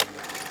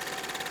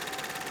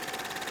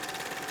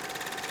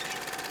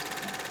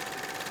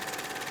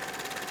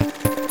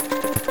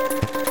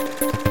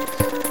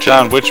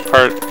John, which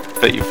part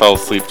that you fell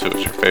asleep to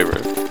was your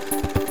favorite?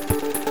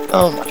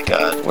 Oh my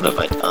god, what have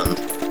I done?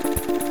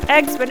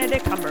 Eggs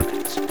Benedict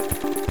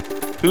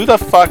Cumberbatch. Who the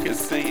fuck is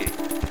singing?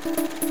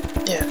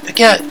 Yeah,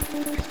 again,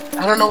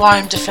 I don't know why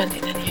I'm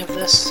defending any of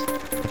this.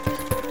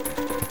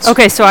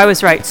 Okay, so I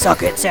was right.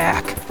 Suck it,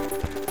 Zach.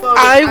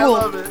 I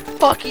will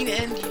fucking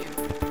end you.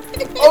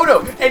 Oh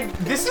no, and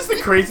this is the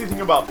crazy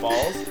thing about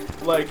balls.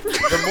 Like,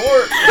 the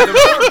more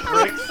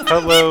bricks...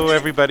 Hello,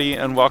 everybody,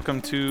 and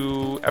welcome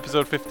to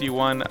episode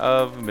 51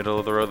 of Middle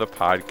of the Road, the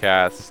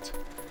podcast.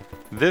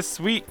 This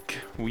week,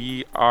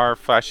 we are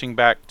flashing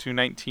back to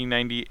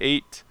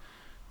 1998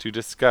 to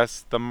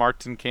discuss the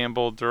Martin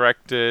Campbell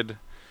directed,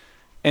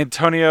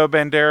 Antonio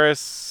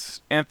Banderas,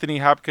 Anthony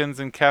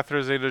Hopkins, and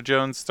Catherine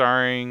Zeta-Jones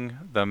starring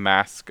The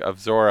Mask of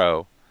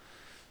Zorro.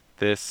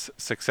 This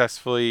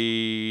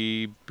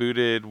successfully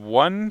booted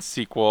one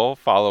sequel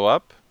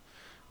follow-up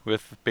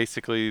with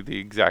basically the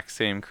exact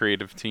same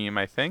creative team,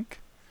 I think.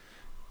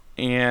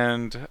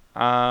 And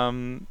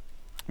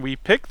we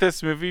picked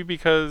this movie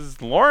because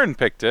Lauren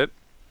picked it.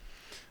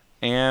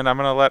 And I'm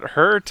going to let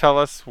her tell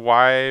us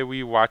why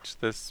we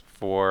watched this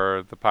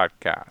for the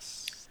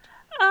podcast.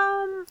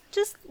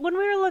 Just when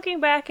we were looking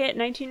back at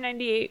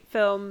 1998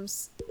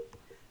 films,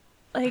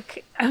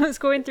 like, I was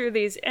going through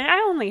these, and I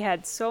only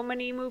had so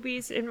many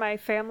movies in my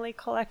family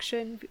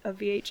collection of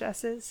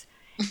VHSs.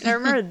 And I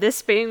remember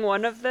this being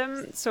one of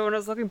them. So when I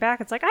was looking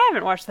back, it's like, I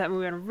haven't watched that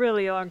movie in a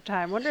really long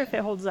time. Wonder if it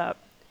holds up.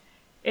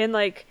 And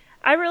like,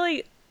 I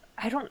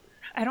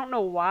don't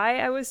know why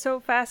I was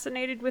so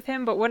fascinated with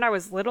him, but when I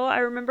was little, I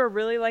remember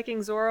really liking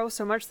Zorro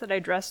so much that I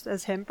dressed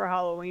as him for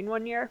Halloween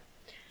one year.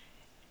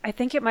 I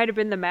think it might have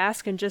been the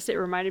mask, and just it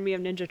reminded me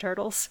of Ninja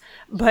Turtles.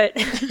 But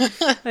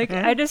like,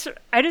 I just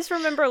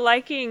remember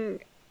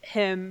liking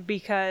him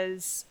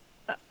because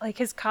like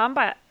his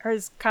combat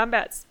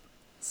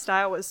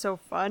style was so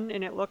fun,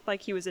 and it looked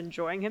like he was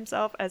enjoying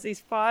himself as he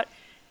fought.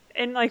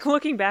 And like,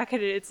 looking back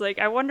at it, it's like,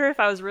 I wonder if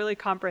I was really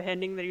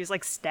comprehending that he was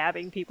like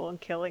stabbing people and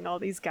killing all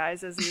these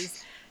guys as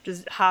he's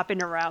just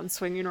hopping around,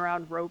 swinging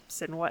around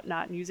ropes and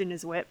whatnot, and using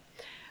his whip.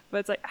 But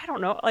it's like, I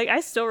don't know, like,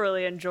 I still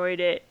really enjoyed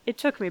it. It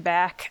took me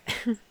back.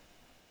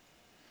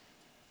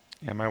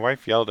 Yeah, my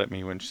wife yelled at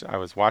me when I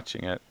was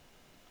watching it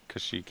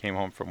because she came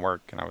home from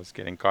work and I was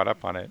getting caught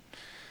up on it.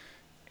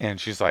 And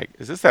she's like,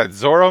 "Is this that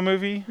Zorro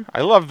movie? I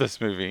love this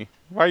movie.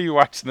 Why are you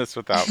watching this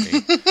without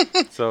me?"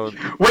 So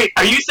wait,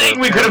 are you saying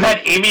we could have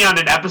had Amy on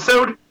an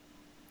episode?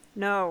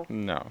 No.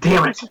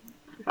 Damn it.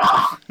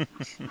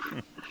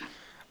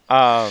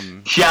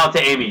 Shout out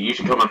to Amy. You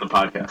should come on the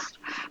podcast.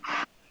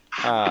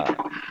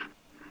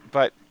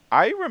 But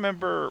I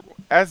remember,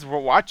 as we're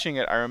watching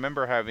it, I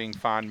remember having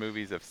fond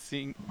memories of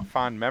seeing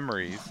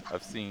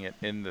it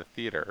in the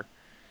theater.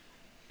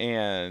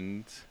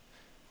 And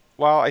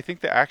while I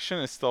think the action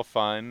is still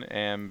fun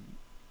and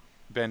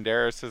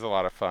Banderas is a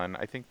lot of fun,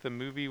 I think the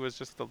movie was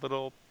just a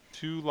little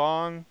too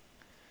long.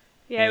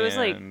 Yeah, it was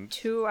like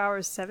 2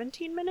 hours,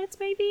 17 minutes,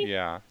 maybe?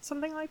 Yeah.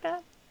 Something like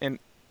that. And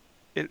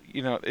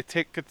it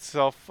took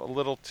itself a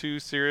little too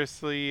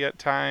seriously at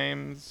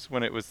times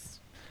when it was,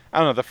 I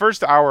don't know, the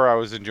first hour I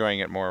was enjoying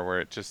it more, where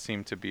it just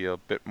seemed to be a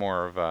bit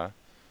more of a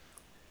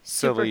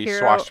silly,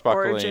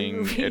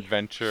 swashbuckling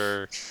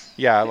adventure.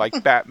 Yeah,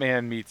 like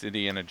Batman meets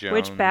Indiana Jones.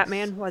 Which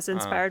Batman was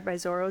inspired by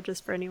Zorro,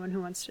 just for anyone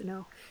who wants to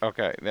know.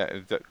 Okay,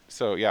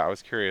 so yeah, I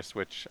was curious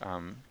which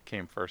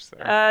came first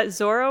there.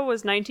 Zorro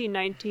was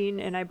 1919,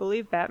 and I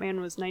believe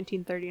Batman was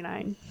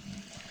 1939.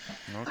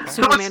 Okay.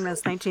 Superman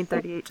was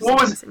 1938, just in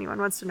case anyone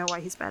wants to know why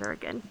he's better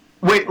again.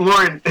 Wait,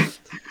 Lauren,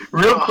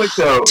 real quick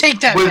though. Take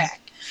that back.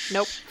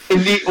 Nope. In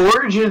the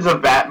origins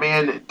of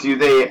Batman, at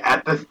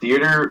the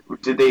theater,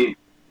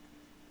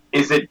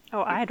 is it...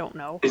 Oh, I don't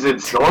know. Is it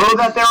Zorro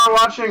that they were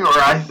watching, or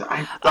I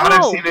thought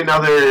I've seen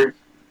another...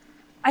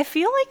 I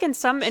feel like in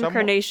some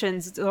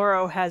incarnations,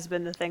 Zorro has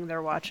been the thing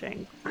they're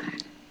watching.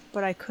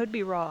 But I could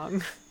be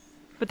wrong.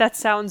 But that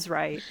sounds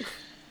right.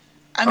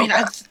 I mean,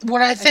 I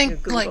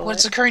think, like,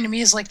 what's occurring to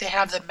me is, like, they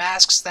have the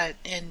masks that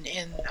in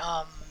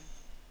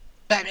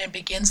Batman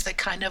Begins that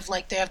kind of,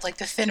 like, they have, like,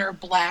 the thinner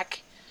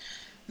black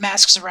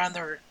masks around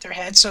their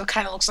head, so it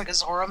kind of looks like a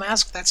Zorro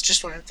mask. That's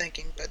just what I'm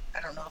thinking, but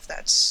I don't know if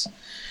that's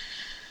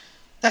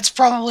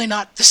probably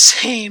not the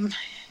same.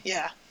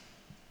 Yeah.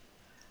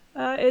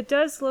 It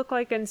does look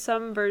like in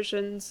some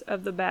versions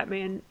of the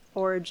Batman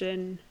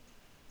origin,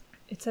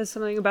 it says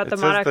something about the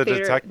Monarch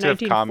Theater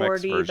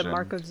 1940, the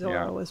Mark of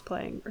Zorro was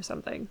playing or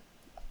something.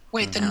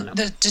 Wait,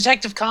 the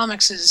Detective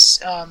Comics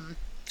is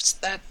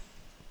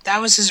that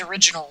was his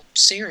original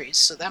series,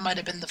 so that might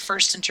have been the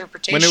first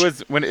interpretation.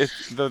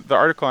 The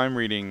article I'm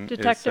reading,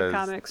 Detective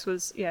Comics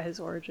was his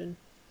origin.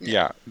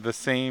 Yeah, the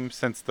same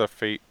since the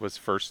Fate was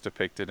first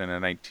depicted in a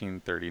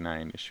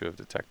 1939 issue of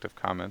Detective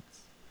Comics.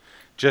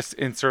 Just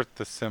insert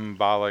the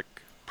symbolic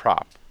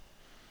prop.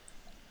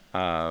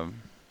 I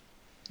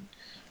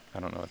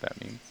don't know what that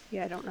means.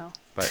 Yeah, I don't know.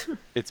 But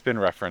it's been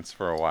referenced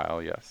for a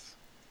while, yes.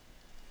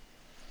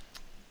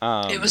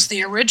 It was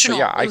the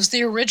original. It was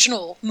the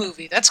original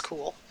movie. That's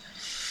cool.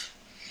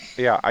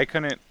 Yeah, I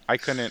couldn't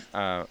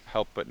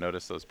help but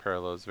notice those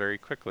parallels very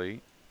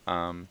quickly.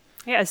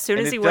 Yeah, as soon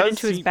And as it he went does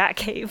into his seem- bat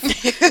cave.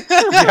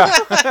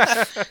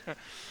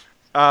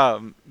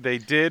 They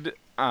did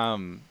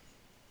in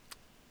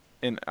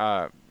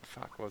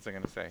fuck, what was I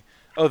gonna say?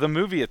 Oh, the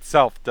movie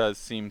itself does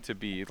seem to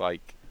be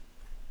like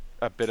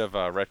a bit of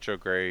a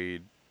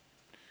retrograde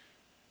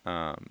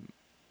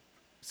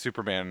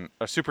Superman,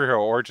 a superhero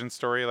origin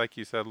story, like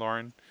you said,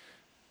 Lauren.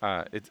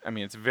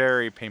 It's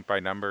very paint by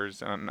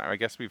numbers, and I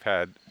guess we've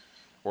had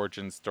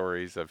origin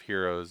stories of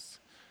heroes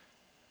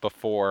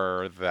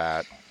before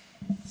that,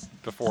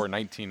 before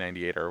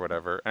 1998 or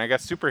whatever. And I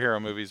guess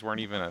superhero movies weren't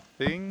even a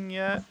thing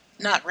yet.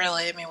 Not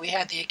really. I mean, we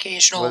had the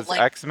occasional Was like.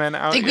 X-Men I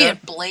out think we yet?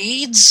 had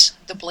Blades,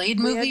 the Blade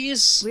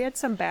movies. We had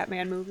some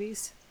Batman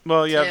movies.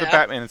 Well, yeah, the Yeah.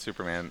 Batman and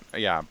Superman.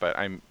 Yeah, but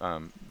I'm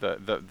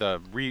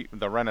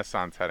the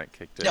Renaissance hadn't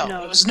kicked in. No,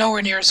 No. it was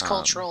nowhere near as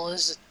cultural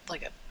as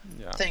like a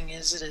Yeah. thing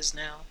as it is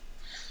now.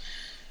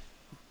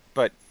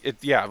 But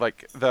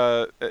like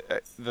the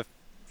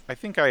I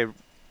think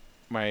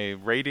my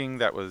rating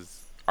that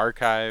was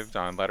archived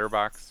on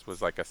Letterboxd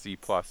was like a C+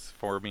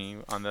 for me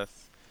on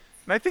this,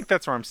 and I think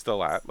that's where I'm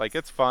still at. Like,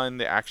 it's fun,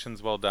 the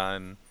action's well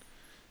done.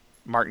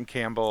 Martin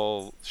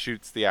Campbell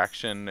shoots the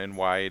action in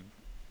wide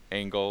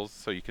angles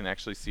so you can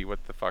actually see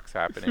what the fuck's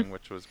happening,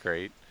 which was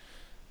great.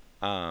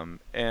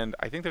 And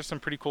I think there's some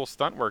pretty cool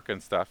stunt work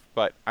and stuff,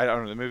 but I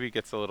don't know, the movie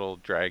gets a little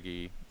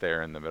draggy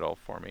there in the middle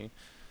for me.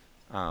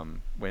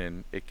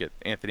 When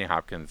Anthony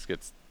Hopkins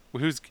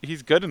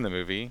he's good in the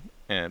movie,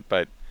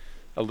 but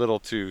a little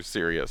too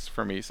serious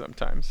for me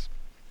sometimes.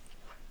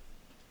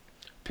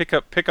 Pick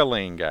a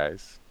lane,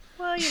 guys.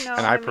 Well, And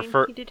I mean,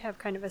 prefer- he did have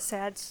kind of a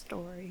sad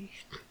story.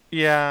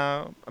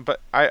 Yeah,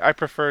 but I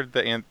preferred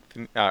the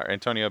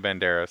Antonio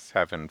Banderas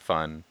having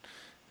fun,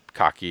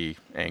 cocky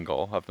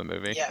angle of the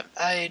movie. Yeah,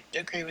 I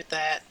agree with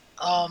that.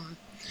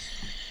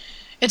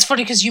 It's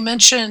funny because you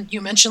mentioned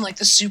like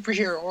the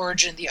superhero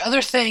origin. The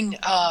other thing,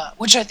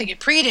 which I think it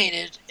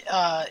predated,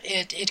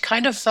 it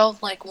kind of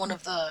felt like one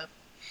of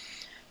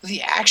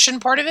the action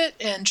part of it,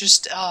 and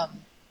just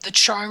the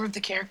charm of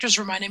the characters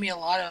reminded me a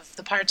lot of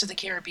the Pirates of the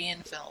Caribbean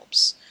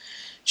films.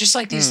 Just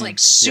like these like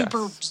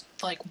super yes.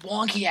 like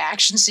wonky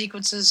action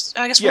sequences.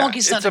 I guess Yeah,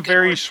 wonky's not it's a a good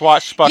very word.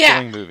 swashbuckling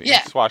Yeah, movie.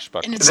 yeah.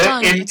 Swashbuckling. And it's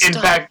done. In It's done.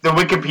 fact, the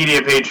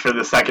Wikipedia page for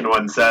the second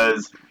one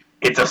says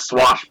it's a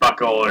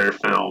swashbuckler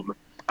film,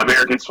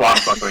 American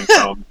swashbuckling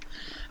film.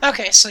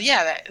 Okay, so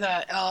yeah,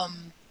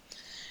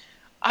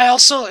 I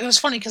also, it was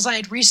funny because I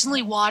had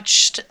recently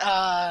watched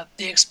the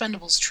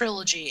Expendables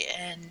trilogy,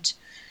 and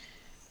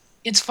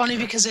it's funny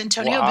because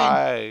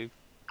Why?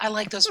 I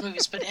like those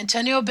movies, but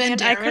Antonio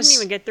And I couldn't Banderas,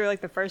 even get through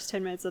like the first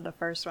 10 minutes of the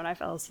first one. I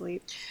fell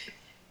asleep.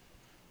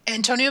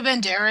 Antonio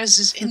Banderas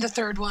is in the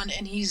third one,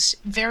 and he's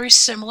very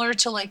similar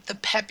to like the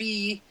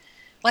peppy,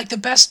 like the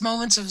best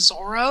moments of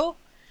Zorro.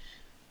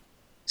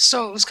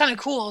 So it was kind of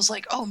cool. I was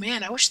like, oh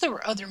man, I wish there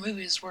were other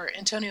movies where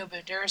Antonio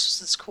Banderas was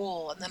this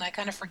cool. And then I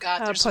kind of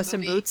forgot there's Puss a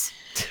in movie. Boots.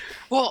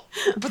 Well,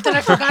 but then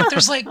I forgot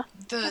there's like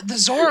the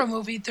Zorro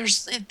movie.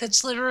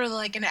 That's literally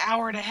like an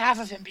hour and a half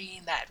of him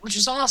being that, which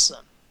is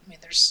awesome. I mean,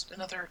 there's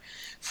another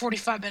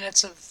 45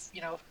 minutes of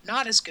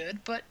not as good,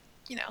 but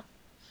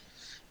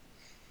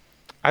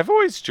I've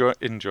always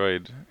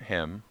enjoyed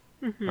him.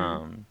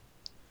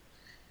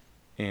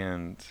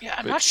 And yeah,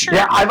 I'm but- not sure.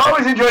 Yeah, I've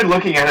always enjoyed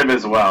looking at him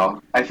as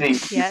well. I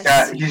think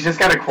Yes. he's just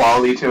got a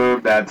quality to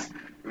him that's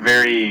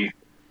very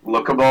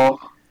lookable,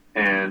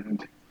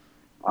 and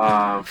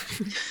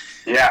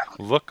yeah,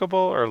 Lookable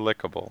or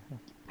lickable?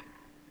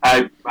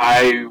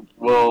 I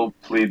will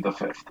plead the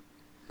fifth.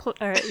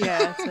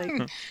 Yeah,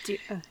 it's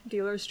like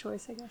dealer's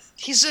choice, I guess.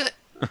 He's a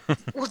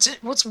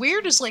what's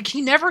weird is like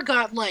he never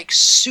got like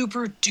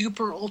super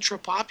duper ultra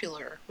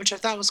popular, which I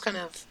thought was kind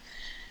of.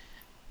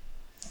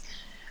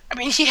 I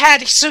mean, he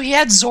had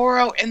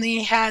Zorro, and then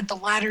he had the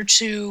latter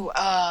two,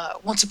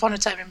 Once Upon a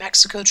Time in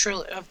Mexico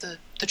of the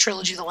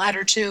trilogy, the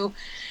latter two.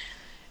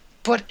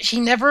 But he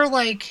never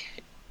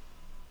like.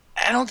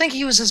 I don't think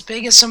he was as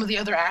big as some of the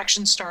other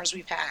action stars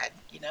we've had.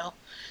 Well,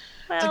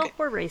 Okay.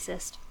 we're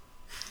racist.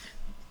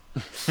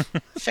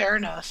 Fair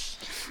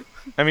enough.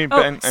 I mean,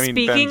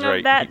 Speaking Ben's of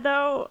right. that,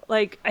 though,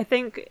 like I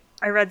think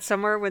I read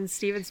somewhere when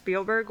Steven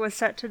Spielberg was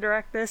set to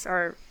direct this,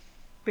 or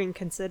being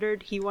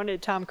considered, he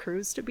wanted Tom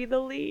Cruise to be the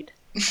lead.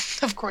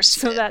 Of course. He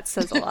So did. that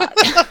says a lot.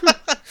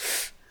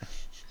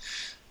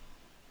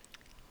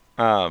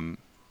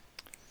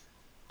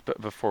 But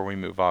before we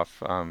move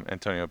off,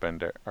 Antonio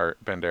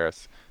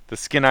Banderas, The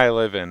Skin I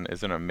Live In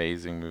is an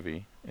amazing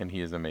movie, and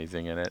he is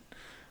amazing in it.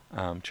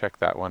 Check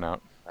that one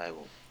out. I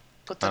will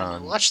put that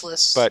on my watch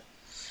list. But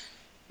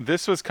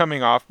this was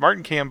coming off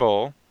Martin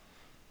Campbell.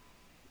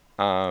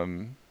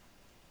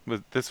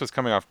 This was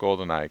coming off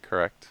GoldenEye,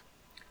 correct?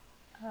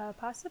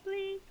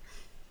 Possibly.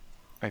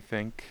 I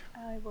think.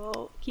 I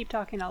will keep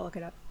talking. I'll look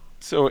it up.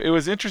 So it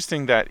was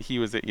interesting that he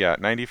was at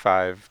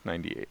 95,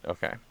 98.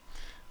 Okay.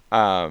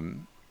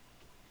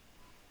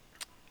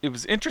 It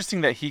was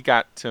interesting that he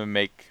got to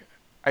make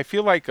I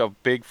feel like a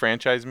big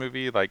franchise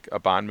movie, like a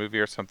Bond movie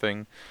or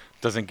something,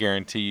 doesn't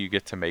guarantee you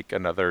get to make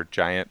another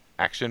giant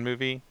action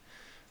movie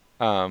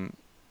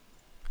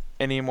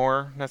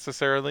anymore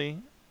necessarily.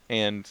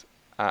 And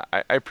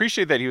I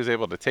appreciate that he was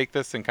able to take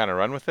this and kind of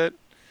run with it,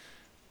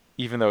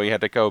 even though he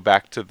had to go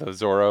back to the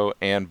Zorro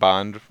and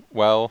Bond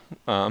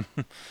a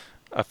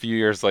few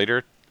years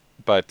later.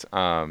 But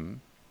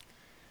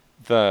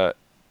the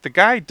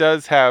guy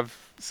does have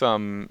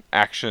some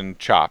action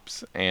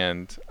chops,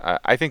 and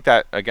I think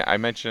that, again, I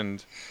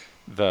mentioned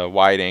the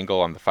wide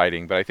angle on the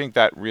fighting, but I think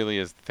that really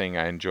is the thing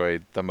I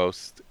enjoyed the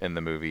most in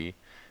the movie.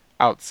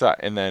 Outside,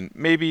 and then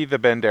maybe the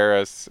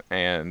Banderas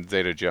and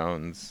Zeta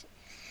Jones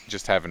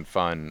just having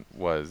fun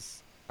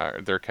was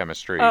their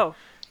chemistry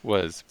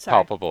was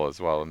palpable as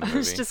well in the movie. I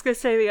was just gonna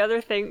say, the other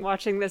thing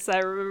watching this I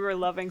remember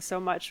loving so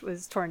much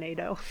was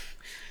Tornado.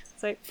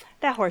 It's like,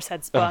 that horse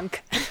had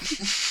spunk.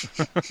 It's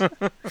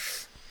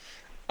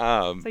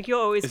like,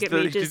 you'll always get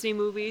me Disney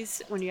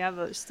movies when you have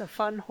just a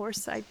fun horse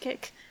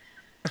sidekick.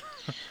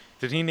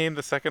 Did he name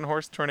the second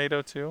horse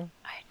Tornado too?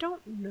 I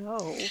don't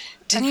know.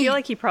 I feel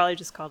like he probably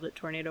just called it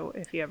Tornado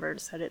if he ever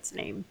said its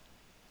name.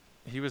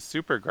 He was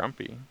super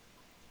grumpy.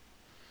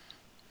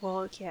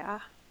 Well,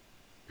 yeah.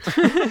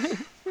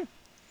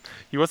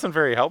 He wasn't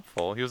very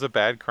helpful. He was a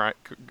bad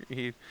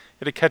he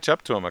had to catch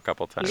up to him a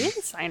couple times. He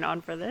didn't sign on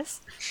for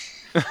this.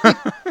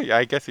 Yeah,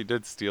 I guess he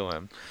did steal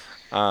him.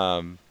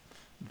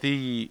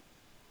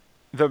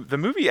 The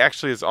movie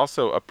actually is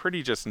also a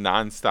pretty just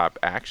nonstop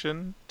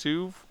action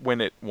too when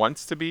it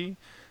wants to be.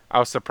 I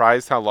was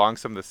surprised how long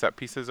some of the set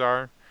pieces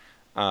are.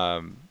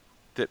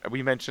 That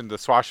we mentioned the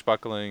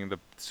swashbuckling, the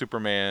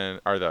Superman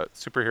or the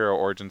superhero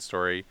origin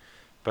story,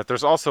 but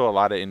there's also a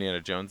lot of Indiana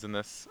Jones in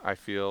this, I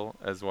feel,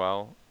 as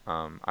well.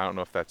 I don't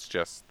know if that's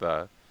just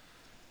the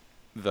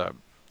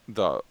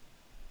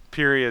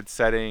period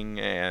setting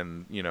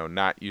and, you know,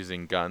 not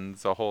using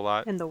guns a whole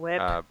lot. And the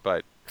whip.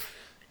 But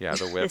yeah,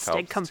 the whip this helps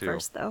did come too.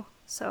 first, though.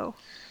 So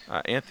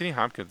Anthony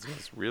Hopkins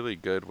was really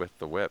good with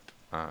the whip.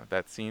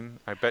 That scene,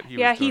 I bet he was doing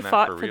yeah, he that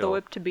fought for for real. the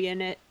whip to be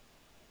in it.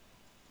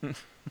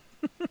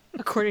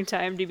 According to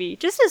IMDb.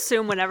 Just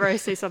assume whenever I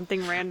say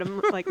something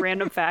random, like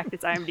random fact,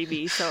 it's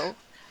IMDb. So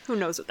who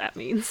knows what that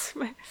means?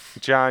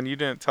 John, you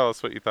didn't tell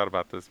us what you thought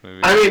about this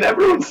movie. I mean,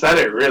 everyone said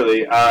it,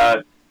 really.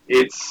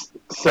 It's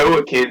so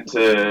akin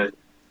to,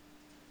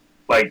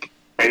 like,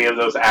 any of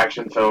those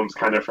action films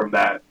kind of from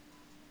that,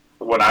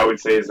 what I would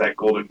say is that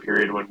golden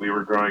period when we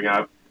were growing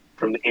up,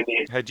 from the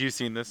Indian. Had you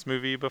seen this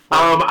movie before?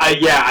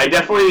 I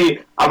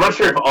definitely, I'm not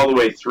sure if all the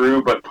way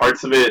through, but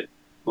parts of it,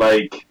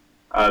 like,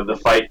 the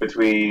fight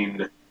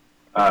between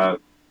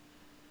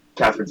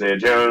Catherine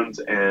Zeta-Jones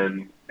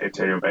and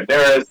Antonio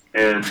Banderas,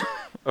 and...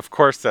 Of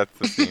course that's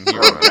the scene.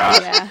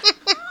 Yeah.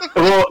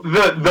 Well,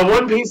 the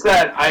one piece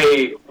that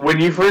when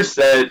you first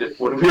said,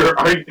 when we were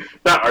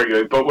not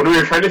arguing, but when we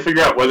were trying to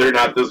figure out whether or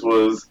not this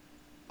was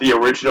the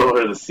original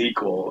or the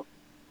sequel,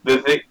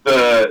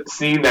 the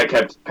scene that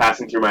kept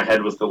passing through my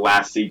head was the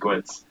last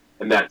sequence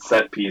and that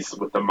set piece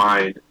with the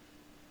mine.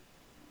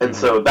 And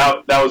so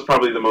that was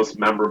probably the most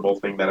memorable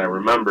thing that I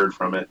remembered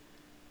from it.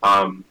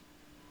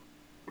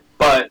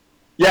 But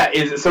yeah,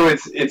 it's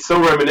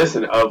so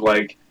reminiscent of,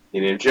 like,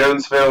 Indiana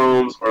Jones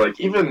films, or, like,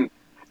 even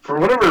for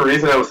whatever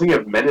reason I was thinking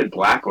of Men in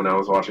Black when I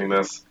was watching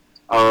this.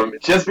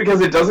 Just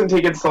because it doesn't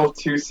take itself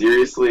too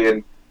seriously,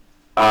 and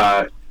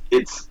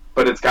it's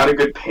got a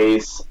good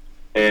pace,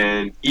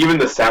 and even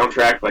the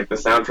soundtrack, like, the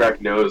soundtrack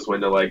knows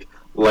when to, like,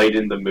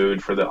 lighten the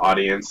mood for the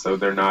audience so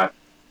they're not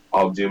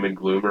all doom and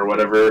gloom or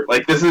whatever.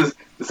 Like, this is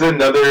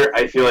another,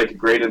 I feel like, a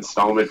great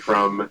installment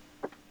from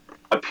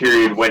a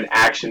period when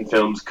action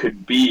films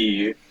could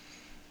be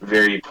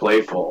very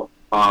playful.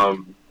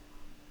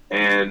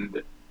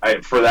 And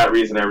for that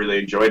reason, I really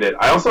enjoyed it.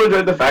 I also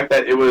enjoyed the fact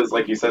that it was,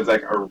 like you said,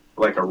 like a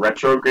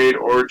retrograde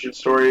origin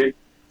story.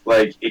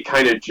 Like, it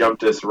kind of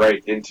jumped us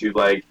right into,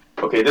 like,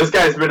 okay, this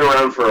guy's been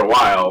around for a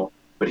while,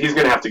 but he's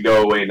going to have to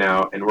go away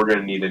now, and we're going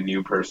to need a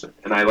new person.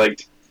 And I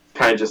liked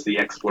kind of just the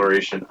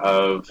exploration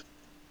of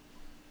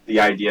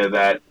the idea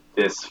that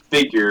this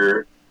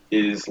figure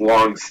is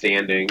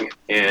long-standing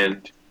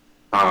and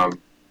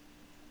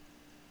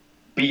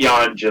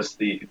beyond just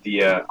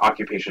the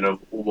occupation of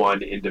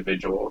one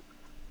individual.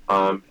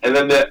 And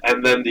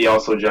then the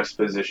also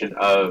juxtaposition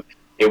of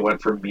it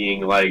went from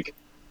being like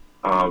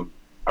a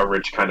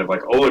rich kind of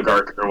like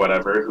oligarch or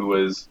whatever who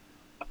was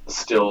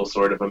still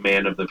sort of a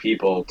man of the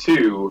people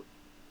to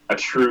a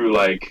true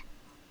like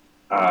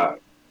I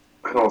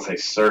don't want to say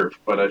serf,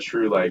 but a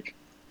true like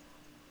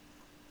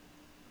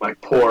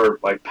poor,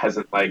 like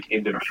peasant, like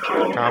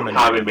individual,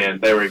 common man.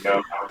 There we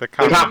go. The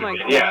common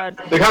man, yeah.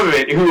 The common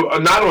man who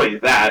not only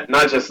that,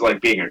 not just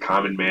like being a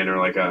common man or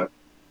like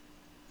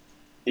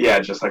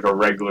just like a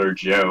regular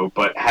Joe,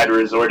 but had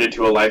resorted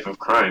to a life of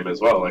crime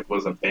as well, like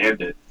was a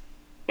bandit.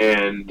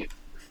 And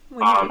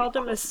when you called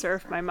him a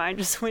serf, my mind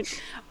just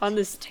went on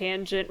this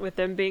tangent with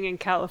them being in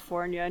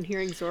California and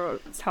hearing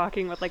Zorro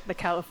talking with like the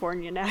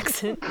Californian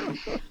accent.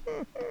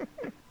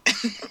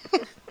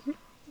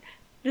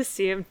 Just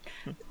see him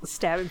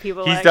stabbing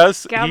people. He like,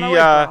 does. "Get out my way,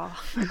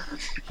 bro."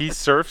 He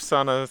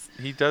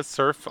does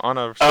surf on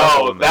a shovel.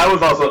 Oh, that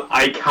was also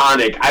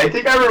iconic. I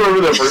think I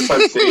remember the first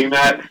time seeing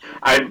that.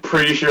 I'm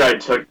pretty sure I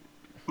took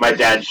my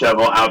dad's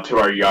shovel out to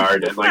our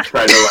yard and like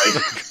tried to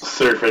like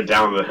surf it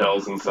down the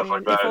hills and stuff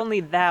like that. If only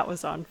that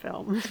was on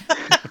film.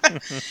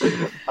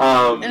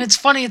 And it's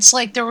funny, it's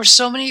like there were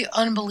so many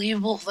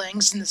unbelievable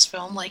things in this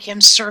film, like him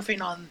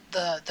surfing on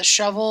the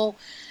shovel,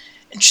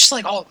 and just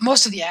like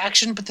most of the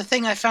action. But the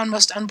thing I found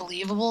most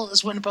unbelievable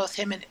is when both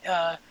him and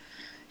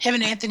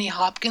Anthony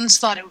Hopkins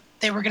thought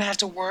they were gonna have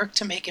to work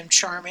to make him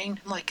charming.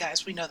 I'm like,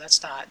 guys, we know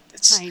that's not.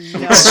 I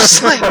know. It's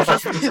just like,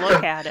 Just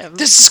look at him.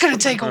 this is gonna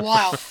take a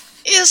while.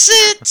 Is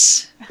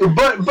it?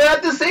 But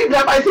at the same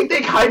time, I think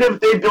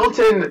they built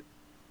in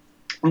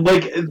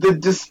like the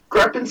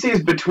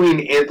discrepancies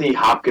between Anthony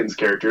Hopkins'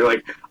 character,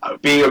 like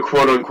being a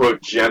quote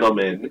unquote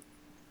gentleman,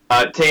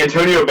 to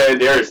Antonio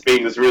Banderas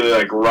being this really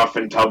like rough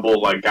and tumble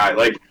like guy,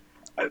 like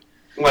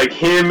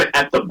him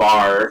at the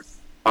bar,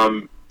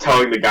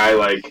 telling the guy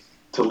like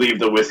to leave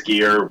the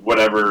whiskey or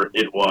whatever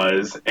it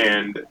was,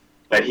 and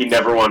that he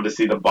never wanted to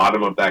see the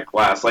bottom of that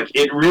glass. Like,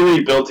 it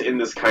really built in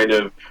this kind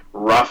of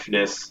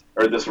roughness,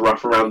 or this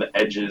rough around the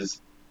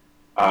edges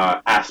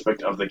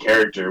aspect of the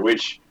character,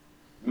 which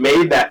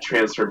made that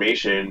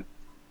transformation,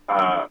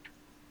 I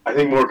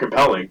think, more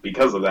compelling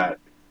because of that.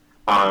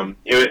 I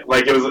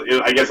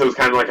guess it was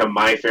kind of like a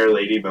My Fair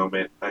Lady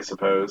moment, I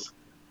suppose.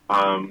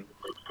 I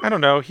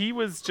don't know. He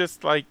was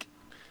just like,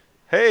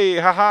 hey,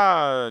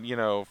 haha,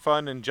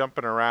 fun and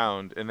jumping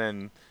around, and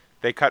then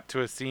they cut to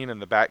a scene in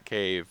the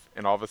Batcave,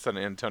 and all of a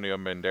sudden Antonio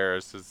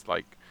Banderas is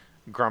like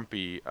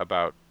grumpy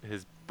about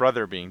his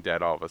brother being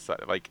dead all of a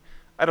sudden. Like,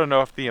 I don't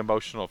know if the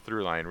emotional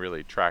through line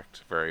really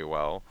tracked very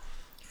well.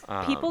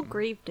 People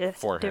grieve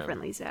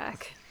differently,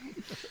 Zach.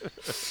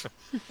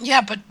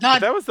 Yeah, but not.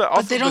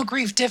 But they don't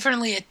grieve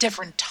differently at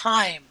different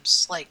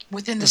times, like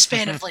within the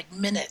span of like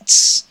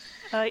minutes.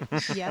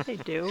 Yeah, they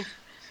do.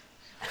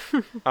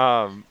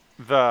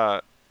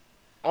 The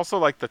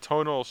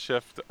tonal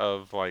shift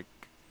of like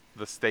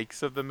the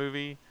stakes of the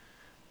movie,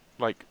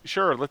 like,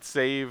 sure, let's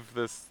save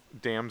this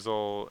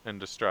damsel in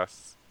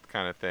distress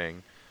kind of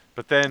thing,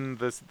 but then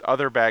this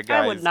other bad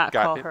guy. I would not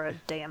call her a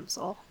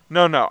damsel.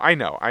 No, I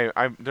know.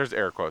 I there's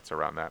air quotes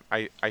around that.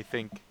 I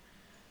think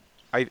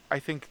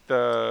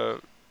the.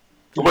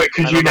 Wait,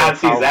 could you not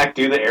see Zach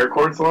do the air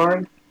quotes,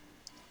 Lauren?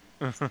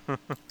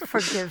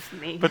 Forgive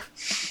me.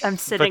 I'm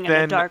sitting in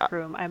a dark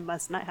room. I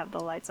must not have the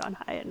lights on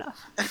high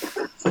enough.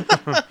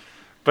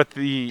 But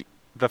the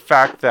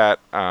fact that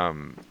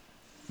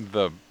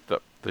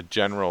the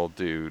general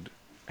dude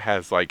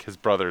has like his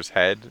brother's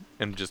head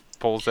and just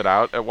pulls it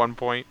out at one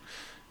point,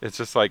 it's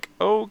just like,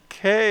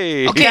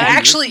 okay. Okay,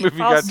 actually, this movie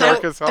got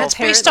dark as hell. That's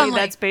based on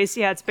it's based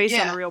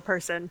on a real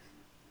person.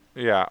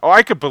 Yeah. Oh,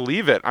 I could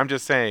believe it. I'm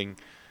just saying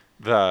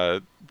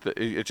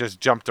it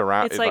just jumped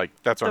around. It's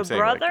that's what I'm saying.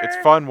 Like, brother, it's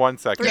fun 1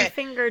 second.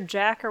 Three-Finger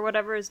Jack or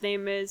whatever his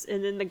name is,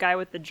 and then the guy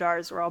with the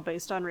jars were all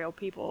based on real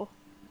people.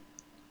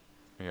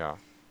 Yeah.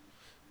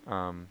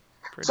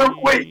 So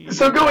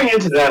going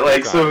into that,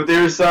 like, so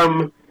there's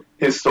some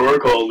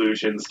historical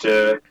allusions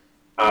to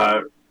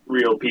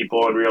real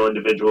people and real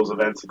individuals,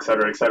 events,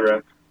 etc.,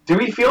 etc. Do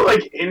we feel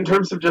like, in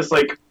terms of just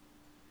like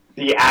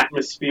the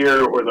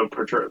atmosphere or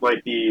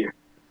the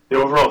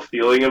overall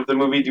feeling of the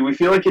movie, do we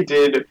feel like it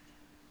did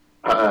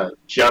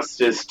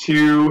justice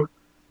to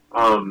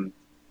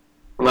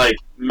like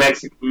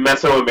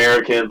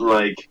Mesoamerican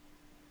like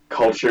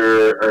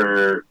culture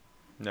or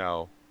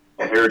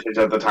heritage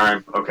at the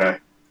time? Okay.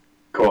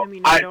 Cool. I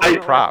mean, I don't know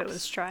props. if it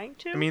was trying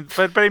to. I mean,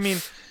 but I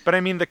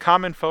mean, the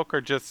common folk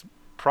are just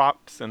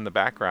props in the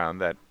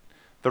background. That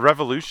the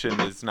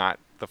revolution is not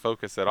the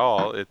focus at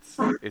all. It's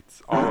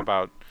all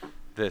about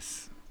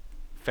this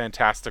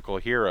fantastical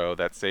hero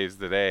that saves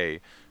the day,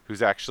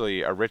 who's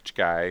actually a rich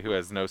guy who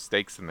has no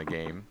stakes in the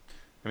game.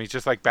 I mean, he's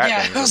just like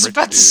Batman. Yeah, I was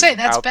about to say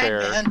that's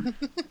Batman.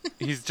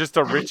 He's just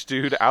a rich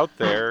dude out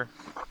there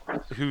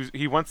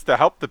he wants to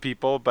help the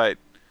people, but.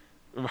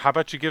 How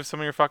about you give some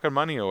of your fucking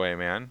money away,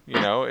 man?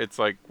 It's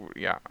like,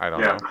 I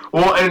don't know.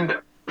 Well, and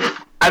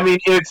I mean,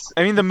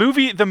 the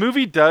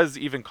movie does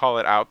even call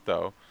it out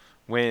though.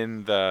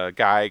 When the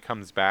guy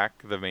comes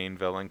back, the main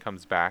villain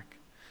comes back,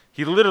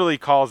 he literally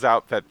calls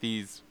out that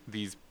these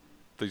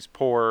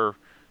poor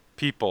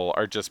people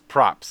are just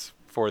props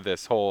for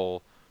this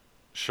whole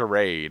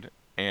charade,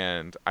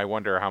 and I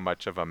wonder how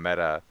much of a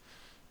meta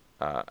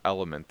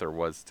element there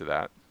was to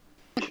that.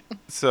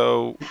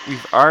 So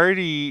we've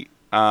already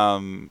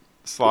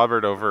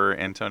slobbered over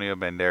Antonio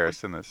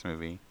Banderas in this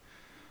movie,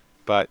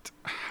 but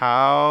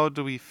how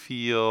do we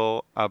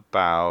feel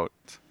about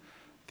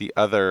the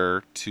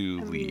other two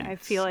leads? I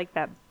feel like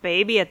that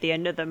baby at the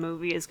end of the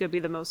movie is going to be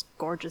the most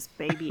gorgeous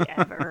baby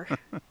ever.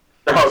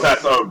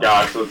 That's so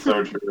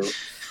true.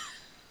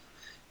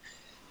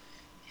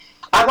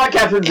 I thought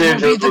Catherine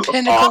Zeta-Jones was the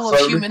pinnacle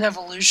awesome of human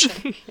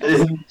evolution.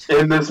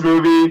 in this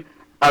movie.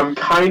 I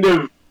kind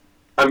of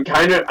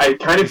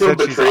feel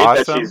betrayed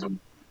that she's.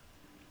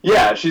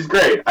 Yeah, she's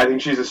great. I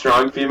think she's a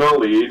strong female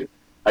lead.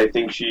 I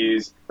think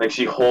she's like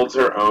she holds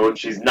her own.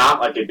 She's not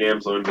like a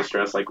damsel in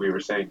distress like we were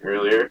saying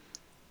earlier.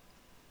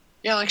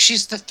 Yeah, like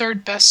she's the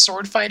third best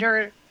sword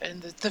fighter,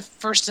 and the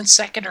first and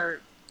second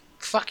are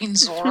fucking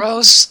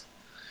Zoros.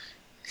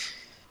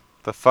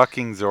 The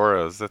fucking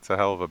Zorros. That's a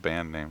hell of a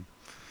band name.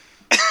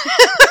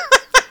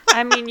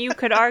 I mean, you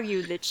could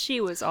argue that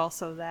she was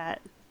also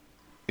that.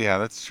 Yeah,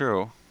 that's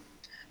true.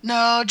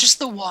 No, just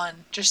the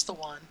one. Just the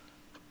one.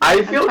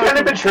 I feel kind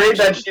of talking betrayed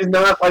that action. she's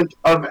not like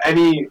of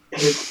any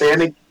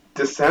Hispanic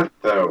descent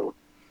though.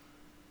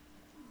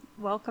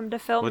 Welcome to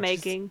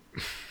filmmaking.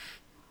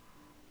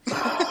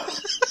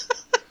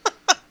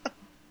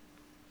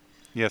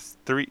 Yes,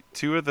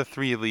 two of the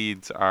three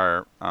leads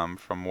are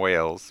from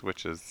Wales,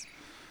 which is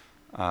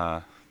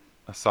a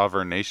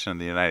sovereign nation of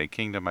the United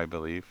Kingdom, I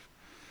believe.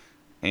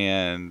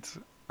 And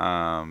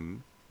Antonio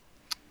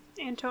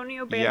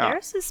Yeah.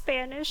 Banderas is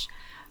Spanish,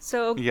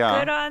 so Yeah.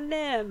 good on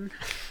them.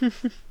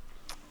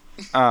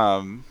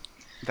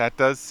 that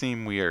does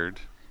seem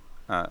weird.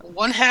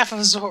 One half of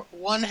the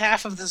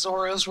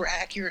Zoros were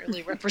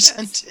accurately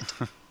represented.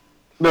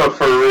 No,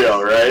 for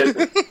real, right?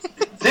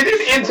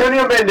 Didn't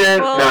Antonio Banderas?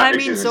 Well, no, I mean,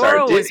 excuse me, sorry.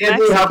 Zorro was Did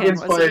Anthony Mexican, Hopkins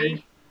wasn't play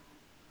he?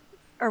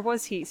 Or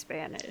was he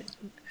Spanish?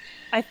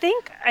 I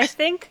think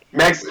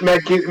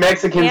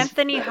Mexicans?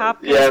 Anthony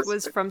Hopkins yes,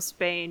 was from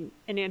Spain,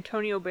 and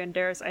Antonio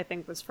Banderas, I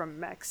think, was from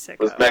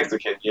Mexico. was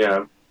Mexican,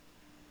 yeah.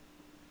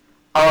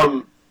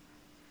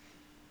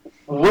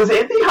 Was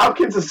Anthony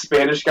Hopkins a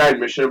Spanish guy in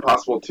Mission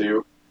Impossible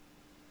 2?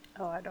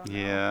 Oh, I don't know.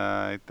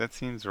 Yeah, that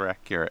seems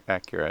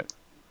accurate.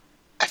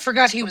 I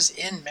forgot he was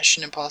in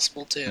Mission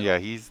Impossible too. Yeah,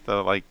 he's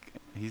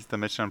the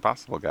Mission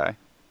Impossible guy.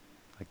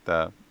 Like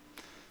the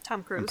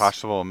Tom Cruise.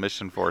 Impossible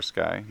Mission Force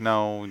guy.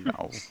 No.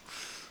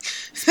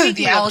 Speaking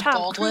The of Alec Tom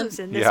Baldwin. Cruise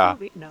in this Yeah.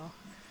 movie, no.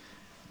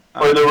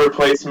 Or the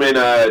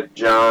replacement,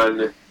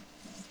 John...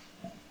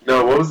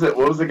 No, what was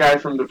the guy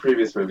from the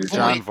previous movies?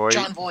 John Voight.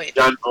 John Voight.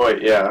 John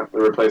Voight, yeah. The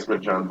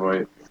replacement John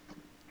Voight.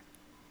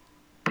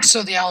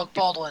 So the Alec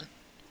Baldwin.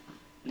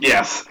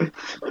 Yes.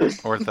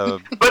 Or the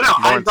But no,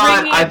 I More-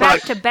 thought... Bringing it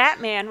back to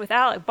Batman with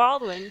Alec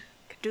Baldwin.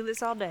 Could do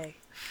this all day.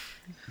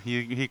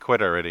 he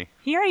quit already.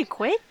 He already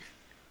quit?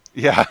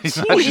 Yeah, he's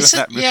not Well, doing he said-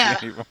 that movie yeah.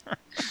 anymore.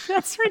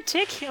 That's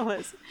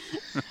ridiculous.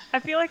 I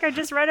feel like I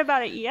just read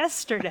about it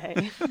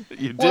yesterday.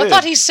 You did. Well, I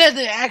thought he said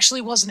that it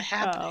actually wasn't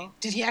happening. Oh.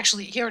 Did he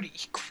actually? He already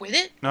quit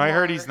it? No, I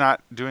heard Or- he's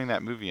not doing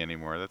that movie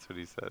anymore. That's what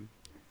he said.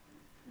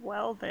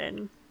 Well,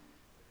 then.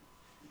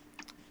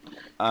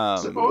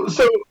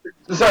 So,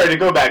 sorry to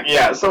go back.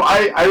 Yeah, so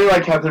I really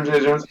like Catherine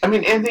Zeta-Jones. I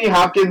mean, Anthony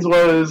Hopkins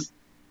was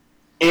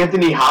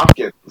Anthony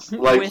Hopkins.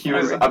 Like, With he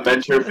was a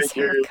mentor ridiculous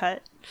figure.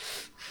 haircut.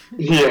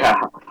 Yeah.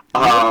 He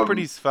looked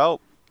pretty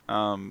svelte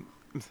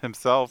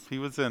himself. He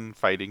was in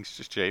fighting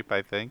shape,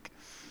 I think.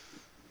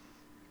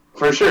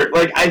 For sure.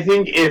 Like, I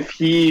think if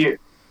he...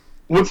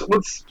 What's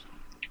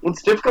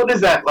difficult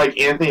is that, like,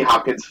 Anthony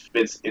Hopkins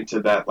fits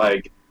into that,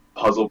 like,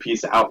 puzzle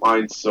piece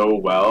outline so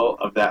well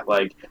of that,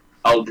 like,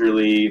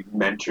 elderly,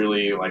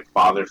 mentorly, like,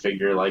 father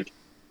figure, like...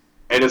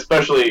 And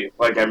especially,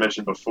 like I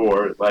mentioned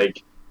before,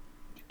 like,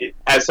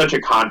 as such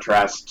a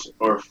contrast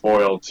or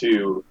foil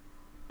to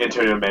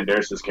Antonio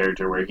Banderas'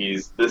 character, where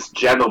he's this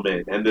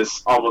gentleman and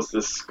this almost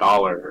this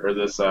scholar or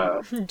this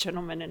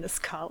Gentleman and a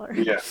scholar.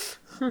 yeah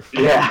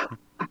yeah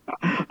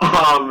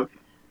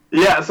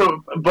yeah.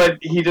 So, but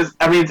he just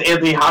it's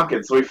Anthony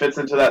Hopkins, so he fits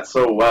into that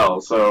so well.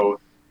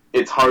 So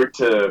it's hard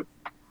to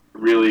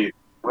really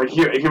like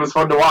he was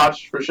fun to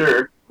watch for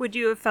sure. Would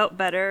you have felt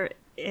better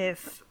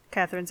if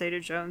Catherine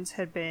Zeta-Jones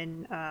had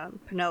been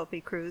Penelope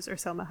Cruz or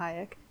Selma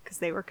Hayek? Because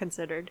they were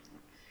considered.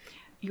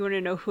 You want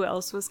to know who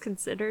else was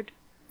considered?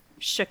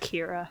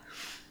 Shakira.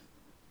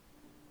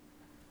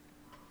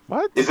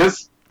 What? Is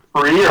this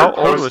pre or How old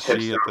post was she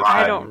Hipster at the I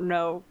Live? don't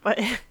know, but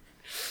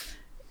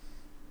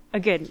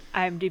again,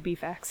 IMDb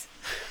facts.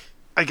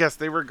 I guess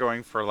they were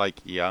going for like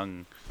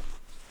young.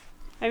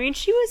 I mean,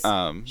 she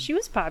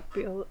was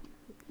popular.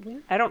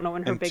 I don't know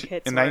when her big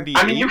hits in were. 98.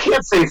 I mean, you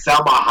can't say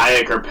Salma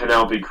Hayek or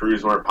Penelope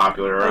Cruz weren't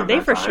popular around They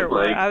that for time. sure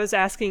were. Like, I was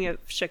asking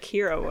if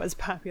Shakira was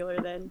popular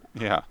then.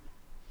 Yeah.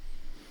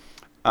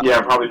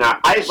 yeah, probably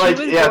not. She was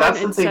born That's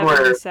in the thing where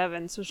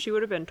 77, so she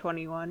would have been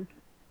 21.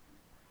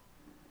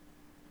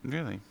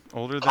 Really?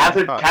 Older than I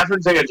thought.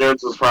 Catherine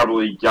Zeta-Jones was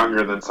probably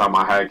younger than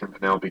Salma Hayek and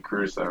Penelope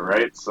Cruz, though,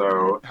 right?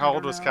 So How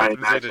old was know. Catherine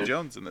I imagine.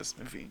 Zeta-Jones in this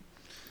movie?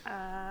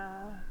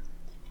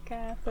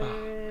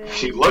 Catherine.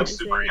 She looks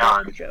super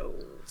young.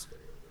 Zeta-Jones.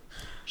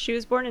 She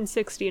was born in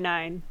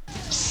 69.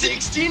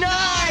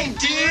 69,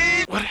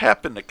 dude! What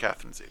happened to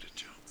Catherine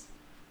Zeta-Jones?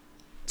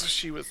 So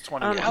she was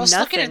 21. I was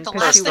looking at the Nothing,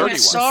 'cause last she thing I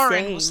was saw her in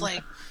insane. was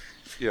like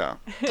Yeah.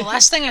 the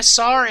last thing I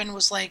saw her in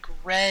was like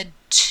Red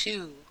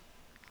 2.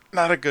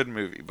 Not a good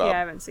movie, Bob. Yeah, I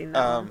haven't seen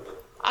that one.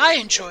 I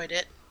enjoyed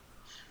it.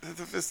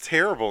 It's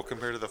terrible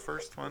compared to the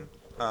first one.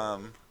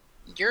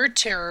 You're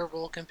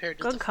terrible compared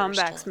to Good the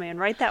comebacks, first one. man.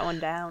 Write that one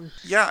down.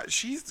 Yeah,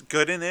 she's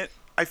good in it.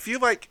 I feel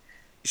like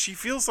she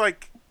feels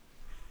like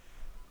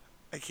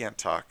I can't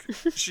talk.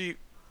 she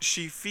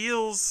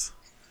feels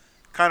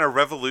kind of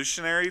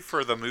revolutionary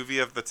for the movie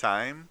of the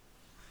time.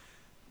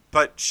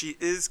 but she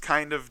is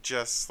kind of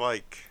just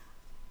like,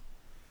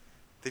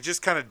 they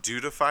just kind of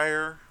dudify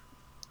her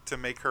to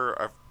make her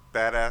a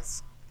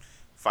badass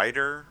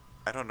fighter.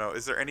 I don't know.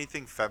 Is there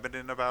anything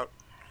feminine about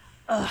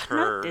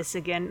her? Not this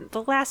again.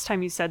 The last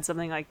time you said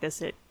something like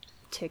this, it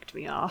ticked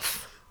me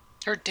off.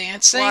 Her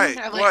dancing, Why?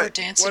 I like What? her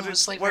dancing What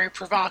was is- like what- very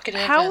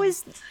provocative.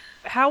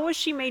 How was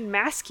she made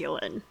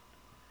masculine?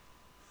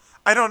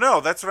 I don't know.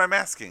 That's what I'm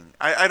asking.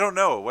 I don't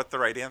know what the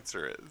right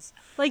answer is.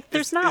 Like,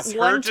 there's Is- not is her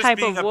one just type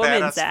being of a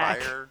woman, badass Zach.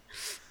 fighter?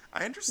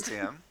 I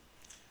understand.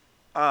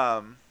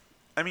 I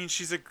mean,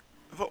 she's a.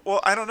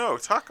 Well, I don't know.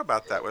 Talk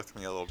about that with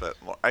me a little bit.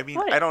 I mean,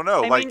 What? I don't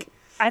know. I like, mean,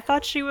 I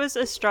thought she was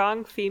a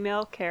strong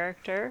female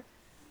character,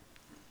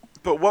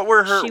 but what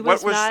were her? she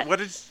was what was? not- What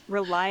did?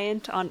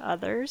 reliant on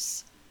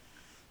others.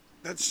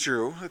 That's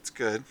true. That's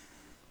good.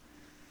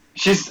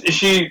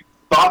 She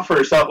thought for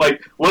herself.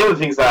 Like, one of the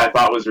things that I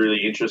thought was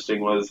really interesting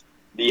was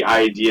the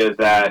idea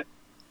that,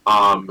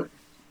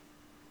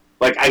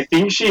 like, I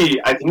think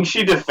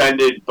she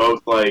defended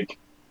both, like,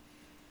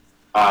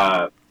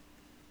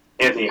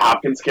 Anthony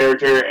Hopkins'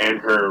 character and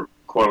her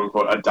quote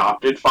unquote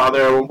adopted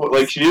father at one point.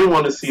 Like, she didn't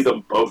want to see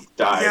them both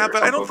die. Yeah, or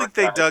but I don't something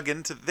think like they that. dug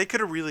into. They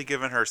could have really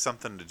given her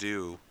something to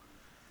do.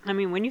 I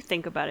mean, when you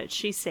think about it,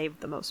 she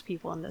saved the most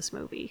people in this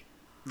movie.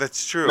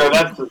 That's true. No,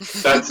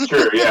 that's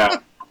true. Yeah,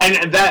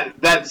 and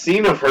that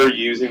scene of her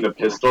using the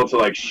pistol to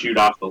like shoot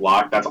off the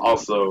lock, that's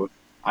also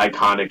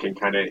iconic and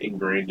kind of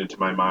ingrained into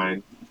my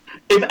mind.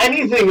 If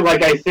anything,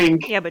 like I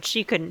think Yeah, but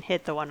she couldn't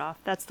hit the one off.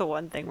 That's the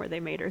one thing where they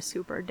made her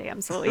super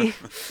damselly.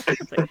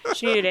 It's like,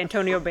 she needed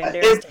Antonio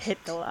Banderas to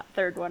hit the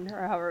third one,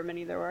 or however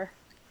many there were.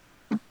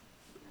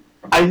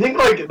 I think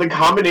like the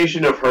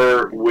combination of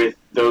her with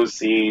those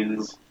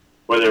scenes,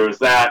 whether it was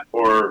that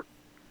or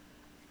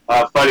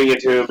fighting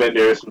Antonio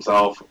Banderas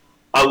himself,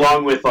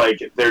 along with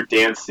like their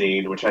dance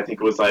scene, which I think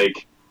was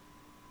like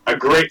a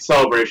great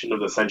celebration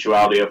of the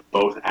sensuality of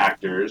both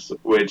actors,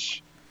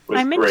 which was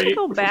I meant great. to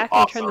go which was back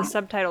and turn the awesome.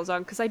 subtitles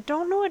on because I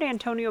don't know what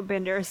Antonio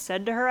Banderas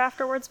said to her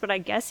afterwards, but I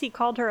guess he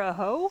called her a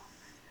hoe.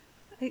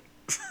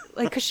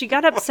 Like, because she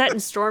got upset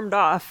and stormed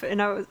off, and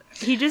No,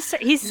 didn't so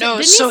he say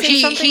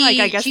he- something like,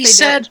 I he- guess he they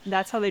said-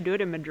 that's how they do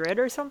it in Madrid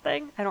or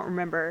something? I don't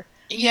remember.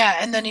 Yeah,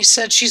 and then he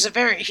said she's a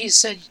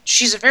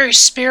very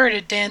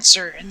spirited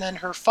dancer, and then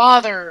her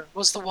father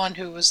was the one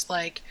who was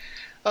like,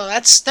 "Oh,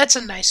 that's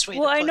a nice way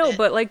Well, to put I know, it."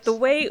 but like the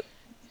way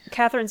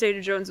Catherine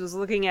Zeta-Jones was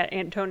looking at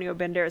Antonio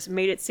Banderas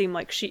made it seem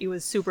like she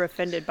was super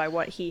offended by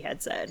what he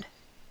had said.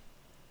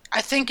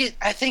 I think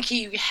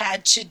he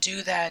had to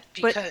do that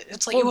But because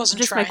it's like he wasn't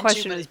just trying my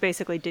question to. is But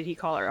basically, did he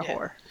call her a Yeah.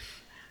 whore?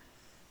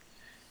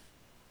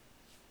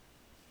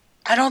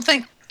 I don't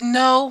think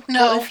no.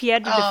 Well, if he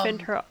had to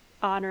defend um, her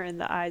honor in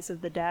the eyes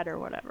of the dad or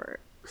whatever,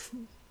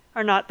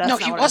 or not, that's no,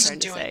 not he what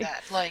wasn't I'm trying doing to say.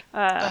 that. Like,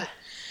 Uh, but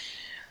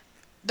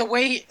the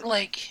way,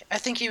 like, I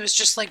think he was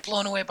just like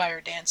blown away by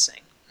her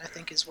dancing. I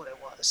think is what it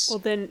was. Well,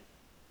 then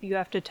you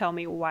have to tell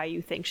me why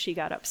you think she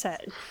got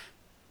upset.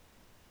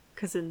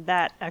 Because in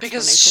that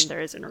explanation,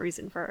 there isn't a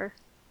reason for her.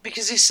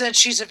 Because he said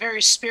she's a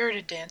very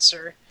spirited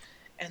dancer,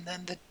 and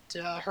then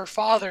her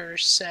father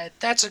said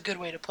that's a good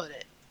way to put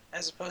it,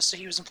 as opposed to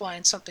he was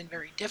implying something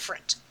very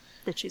different.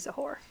 That she's a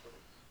whore.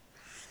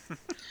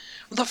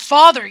 The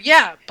father,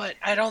 yeah, but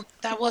I don't.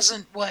 That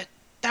wasn't what.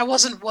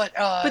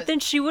 But then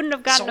she wouldn't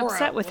have gotten Zora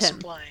upset with was him.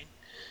 implying.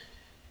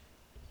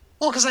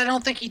 Well, because I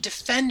don't think he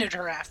defended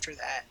her after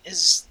that.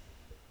 Is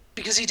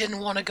because he didn't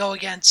want to go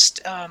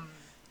against.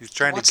 He's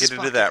trying What's to get his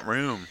into fucking- that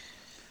room.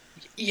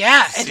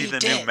 Yeah, To and see he the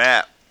did. new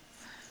map.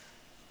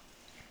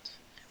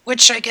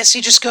 Which I guess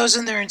he just goes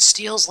in there and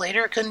steals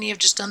later. Couldn't he have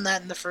just done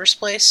that in the first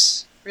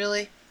place?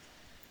 Really?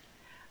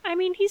 I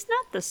mean, he's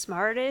not the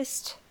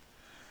smartest.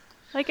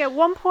 Like at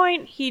one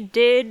point, he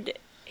did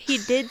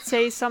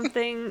say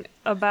something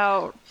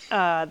about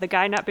the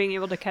guy not being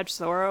able to catch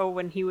Zorro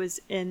when he was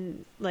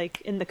in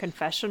the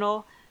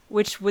confessional.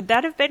 Which would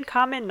that have been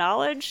common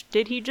knowledge?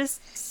 Did he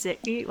just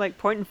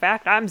point in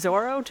fact, I'm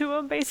Zorro to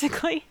him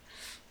basically?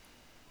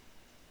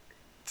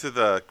 To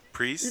the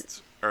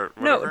priest or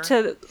No,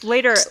 whatever? to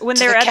later when To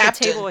they were the at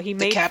captain, the table, he the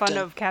made fun captain.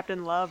 of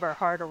Captain Love or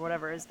Hart or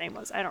whatever his name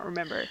was. I don't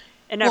remember,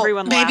 and Well,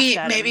 everyone maybe laughed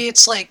at maybe him.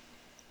 it's like.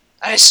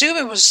 I assume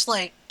it was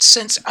like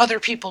since other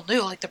people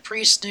knew, like the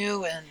priest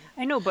knew, and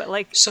I know, but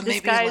like So this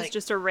maybe, guy is like,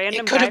 just a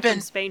random it could guy have from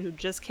been- Spain who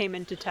just came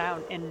into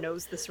town and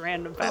knows this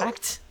random Oh.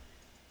 fact.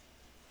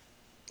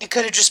 it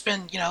could have just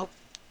been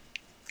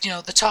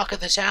the talk of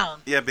the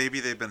town. Yeah, maybe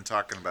they've been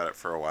talking about it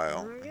for a while.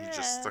 And he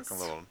just stuck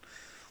Yes.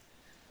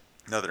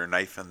 another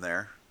knife in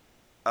there.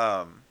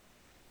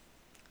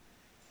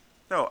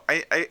 No,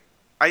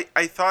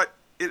 I thought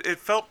it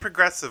felt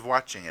progressive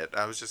watching it.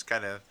 I was just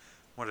kind of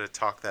wanted to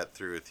talk that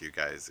through with you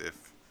guys.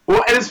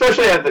 Well, and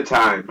especially at the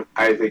time,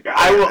 I think if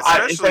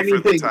Especially for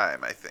the anything,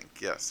 time, I think.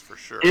 Yes, for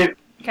sure.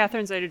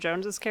 Catherine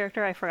Zeta-Jones's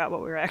character, I forgot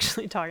what we were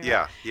actually talking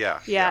about.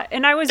 Yeah.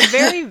 And I was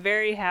very,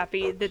 very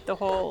happy that the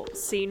whole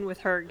scene with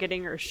her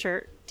getting her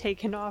shirt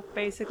taken off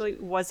basically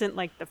wasn't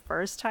like the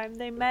first time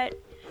they met,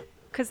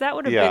 because that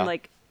would have Yeah. been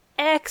like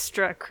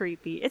extra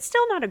creepy. It's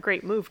still not a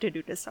great move to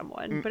do to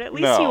someone, but at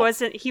least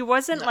No. he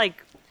wasn't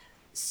like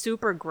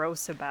super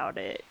gross about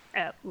it.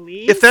 At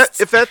least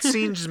If that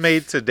scene's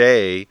made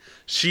today,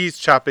 she's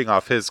chopping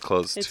off his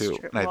clothes it's too.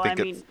 true. And Well, I think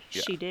I mean,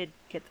 it's she did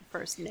get the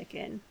first nick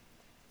in.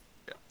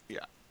 yeah.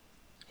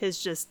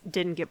 His just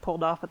didn't get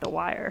pulled off with the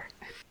wire.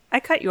 I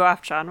cut you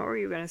off, John. What were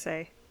you gonna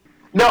say?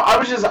 No, I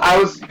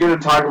was going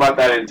to talk about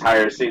that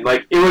entire scene.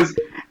 Like, it was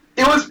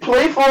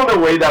playful in a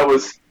way that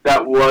was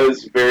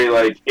very,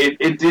 like, it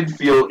didn't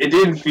feel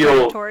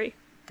Predatory.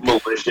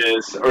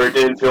 malicious, or it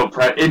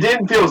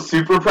didn't feel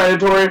super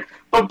predatory,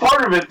 but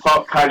part of it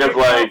felt kind of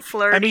like,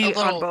 Flirty I mean,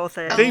 on both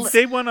ends.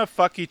 They want to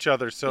fuck each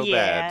other so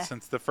Yeah. bad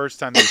since the first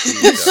time they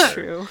see each other.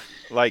 True.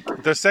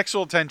 Like, the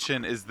sexual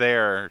tension is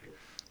there.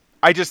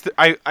 I just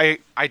like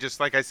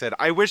I said,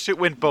 I wish it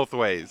went both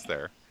ways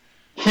there.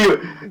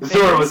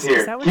 Zora was Is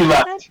here. that what He you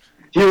left. said?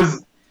 He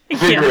was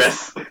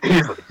vigorous.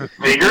 He's like,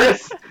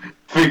 vigorous?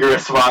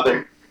 Vigorous,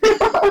 father.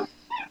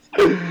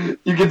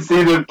 You can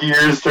see the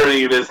gears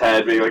turning in his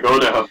head, being like, oh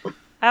no.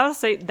 I will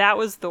say that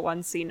was the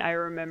one scene I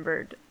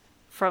remembered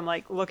from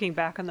like looking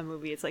back on the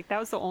movie. It's like that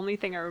was the only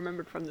thing I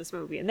remembered from this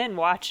movie. And then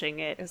watching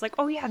it, it was like,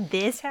 oh yeah,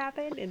 this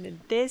happened and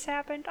then this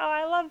happened. Oh,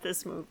 I love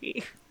this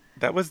movie.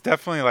 That was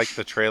definitely like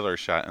the trailer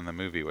shot in the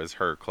movie was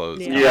her clothes.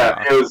 coming Yeah,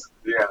 off. it was,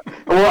 yeah.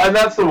 Well, and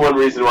that's the one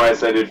reason why I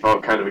said it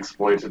felt kind of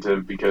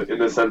exploitative, because in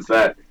the sense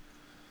that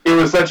it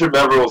was such a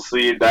memorable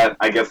scene that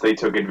I guess they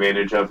took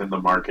advantage of in the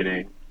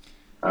marketing.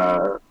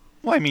 Well,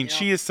 I mean,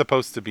 she is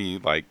supposed to be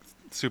like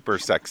super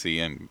sexy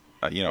and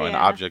an Yeah.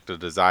 object of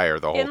desire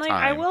the whole And like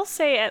time. I will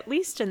say, at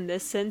least in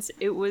this sense,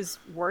 it was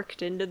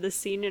worked into the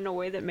scene in a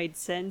way that made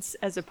sense,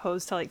 as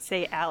opposed to like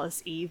say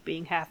Alice Eve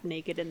being half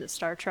naked in the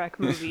Star Trek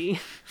movie.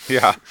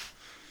 Yeah.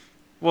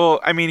 Well,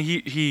 I mean,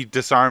 he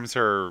disarms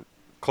her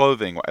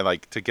clothing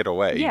like to get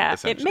away. Yeah, it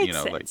essentially,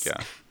 makes like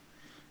sense.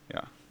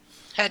 yeah.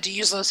 Had to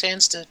use those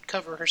hands to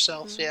cover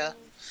herself. Yeah.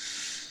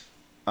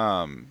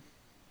 Oh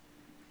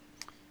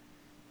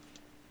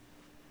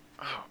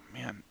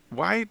man,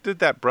 why did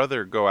that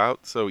brother go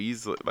out so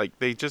easily? Like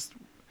they just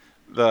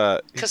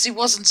the Because he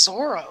wasn't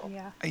Zorro.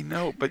 Yeah. I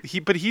know, but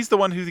he's the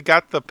one who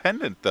got the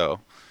pendant though.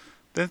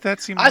 Didn't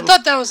that seem? a I little-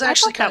 thought that was I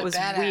actually thought kind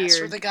that of was badass.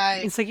 weird. For the guy,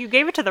 It's like you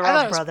gave it to the I thought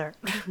wrong it was- brother.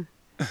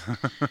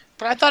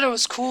 but I thought it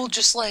was cool.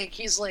 Just like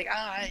he's like,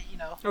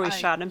 Oh, he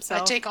shot I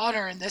himself? take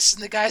honor in this,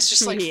 and the guy's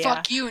just like, Yeah.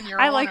 fuck you and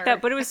your I honor. like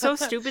that, but it was so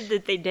stupid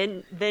that they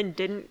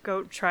didn't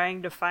go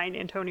trying to find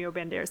Antonio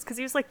Banderas because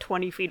he was like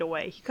 20 feet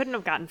away. He couldn't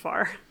have gotten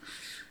far.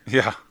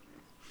 Yeah,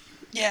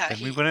 Yeah, and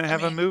we wouldn't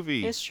have a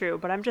movie. It's true,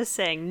 but I'm just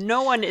saying,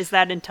 no one is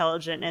that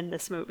intelligent in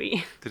this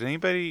movie. Did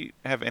anybody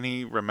have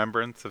any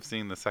remembrance of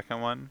seeing the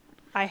second one?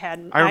 I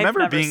hadn't. I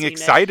remember I've never being seen it.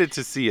 excited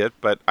to see it,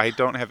 but I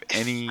don't have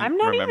any. I'm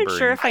not even remembering.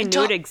 sure if I knew it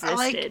don't- I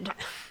like- existed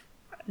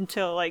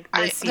until like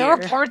I, this there year.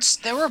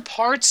 were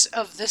parts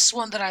of this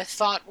one that I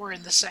thought were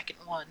in the second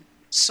one,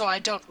 so I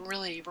don't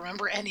really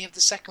remember any of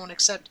the second one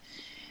except,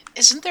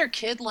 isn't their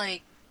kid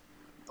like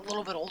a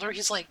little bit older?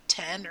 He's like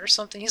 10 or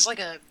something. He's like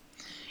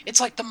it's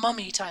like the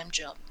Mummy time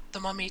jump. The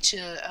Mummy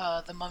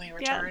to the Mummy Yeah,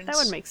 Returns. that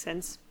would make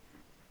sense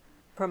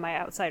from my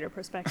outsider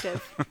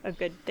perspective. A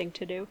good thing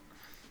to do.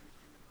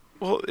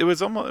 Well, it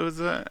was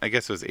I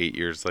guess it was 8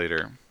 years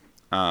later.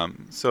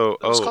 It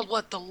was called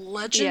what? The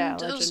Legend, Yeah,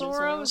 of Legend of Zorro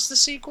Zorro. was the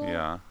sequel.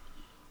 Yeah.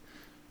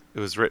 It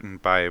was written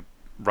by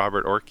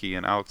Robert Orci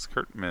and Alex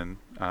Kurtzman.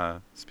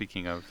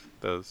 Speaking of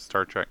those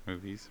Star Trek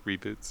movies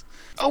reboots.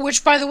 Oh,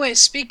 which, by the way,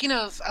 speaking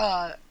of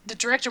the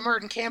director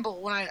Martin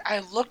Campbell, when I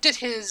looked at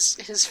his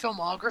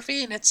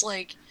filmography, and it's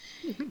like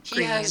he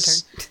Green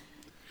has,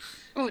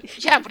 oh,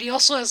 yeah, but he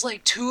also has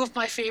like two of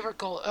my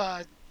favorite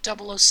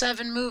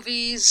 007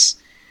 movies.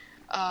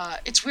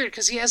 It's weird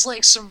because he has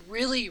like some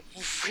really,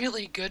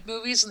 really good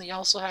movies, and he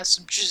also has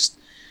some just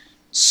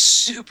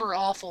super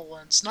awful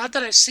ones. Not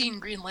that I've seen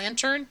Green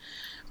Lantern,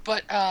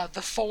 but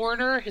The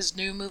Foreigner, his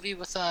new movie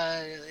with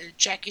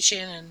Jackie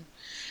Chan and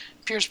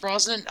Pierce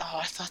Brosnan. Oh,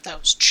 I thought that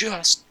was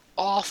just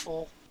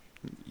awful.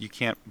 You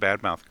can't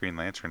badmouth Green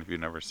Lantern if you've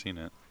never seen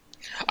it.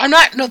 I'm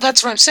not. No,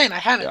 that's what I'm saying. I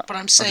haven't, Yeah. but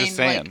I'm I'm saying, just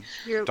saying.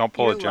 You're, Don't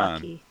pull you're a John.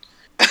 lucky.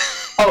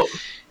 Oh,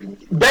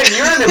 Ben,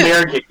 you're an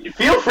American.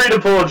 Feel free to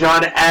pull a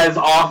John as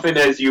often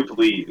as you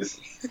please.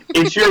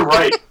 It's your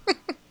right.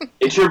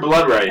 It's your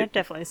blood right. That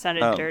definitely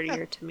sounded Oh.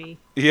 dirtier to me.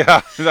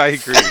 Yeah, I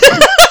agree.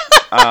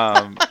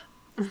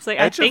 It's like Edge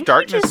I of think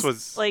Darkness he just,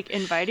 was- like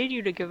invited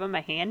you to give him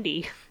a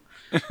handy.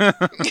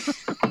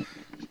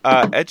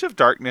 Edge of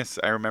Darkness,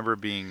 I remember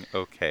being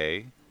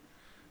okay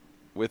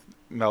with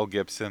Mel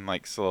Gibson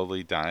like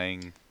slowly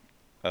dying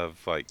of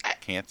like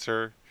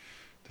cancer.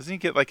 Doesn't he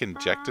get like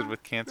injected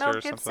with cancer Mel or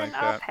Gibson, something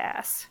like I'll that?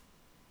 pass.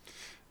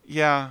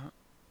 Yeah.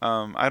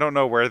 I don't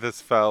know where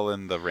this fell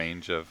in the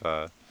range of.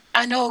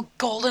 I know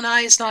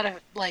GoldenEye is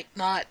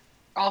not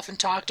often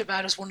talked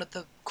about as one of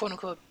the quote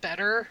unquote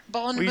better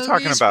Bond What are you movies.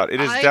 talking about? but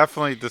It is I-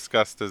 definitely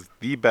discussed as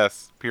the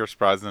best Pierce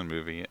Brosnan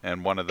movie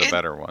and one of the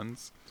better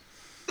ones.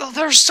 Well,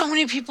 there's so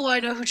many people I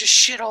know who just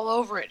shit all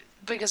over it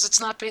because it's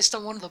not based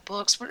on one of the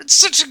books, but it's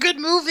such a good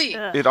movie.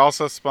 It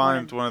also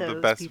spawned One one of of the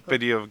those best people.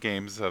 video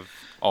games of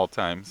all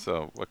time.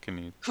 So what can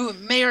you? Who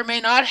may or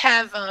may not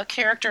have a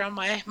character on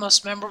my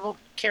most memorable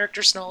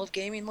characters in all of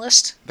gaming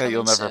list. That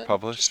you'll coming never soon,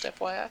 publish? Just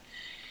FYI.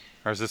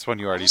 Or is this one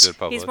you already did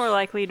publish? He's more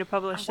likely to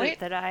publish Wait. it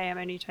than I am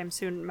anytime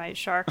soon. My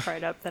shark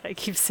write-up that I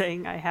keep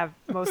saying I have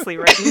mostly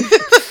written.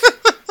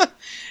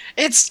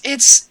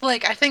 It's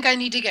like I think I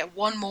need to get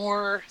one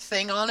more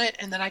thing on it,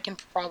 and then I can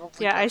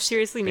probably. Yeah, I post it.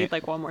 seriously need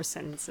like one more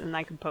sentence and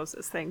I can post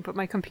this thing, but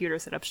my computer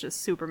setup's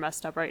just super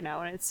messed up right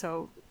now and it's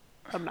so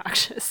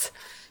obnoxious.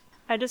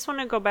 I just want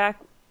to go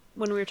back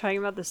when we were talking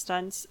about the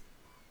stunts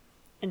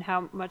and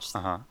how much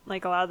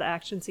like a lot of the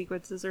action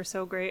sequences are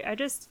so great.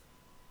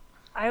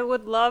 I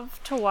would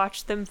love to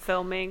watch them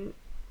filming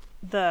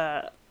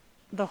the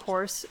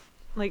horse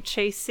like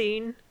chase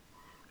scene.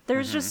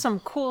 There's just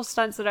some cool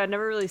stunts that I'd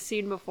never really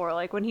seen before,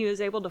 like when he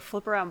was able to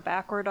flip around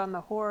backward on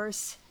the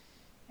horse.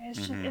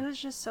 It was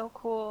just so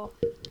cool,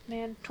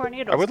 man.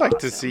 Tornadoes. I would like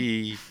to awesome.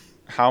 see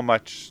how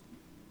much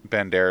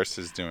Banderas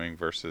is doing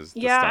versus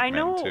the Yeah, I stuntman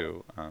know.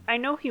 too. I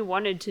know he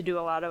wanted to do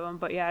a lot of them,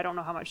 but yeah, I don't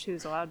know how much he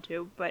was allowed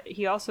to. But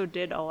he also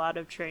did a lot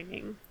of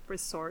training with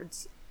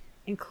swords,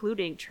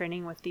 including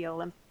training with the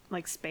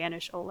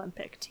Spanish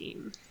Olympic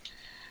team,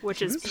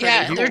 which is pretty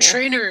Yeah, cool. their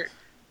trainer,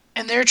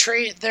 and their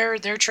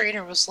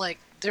trainer was like,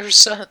 there's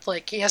so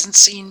like he hasn't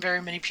seen very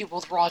many people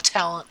with raw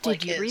talent like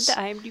Did you read his. the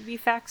IMDb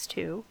facts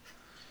too?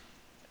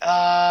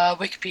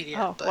 Wikipedia.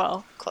 Oh but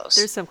well, close.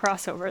 there's some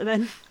crossover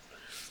then.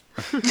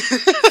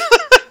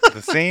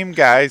 The same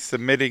guy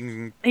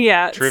submitting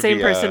Yeah, Trivia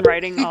same person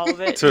writing all of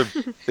it.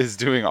 is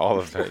doing all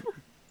of it.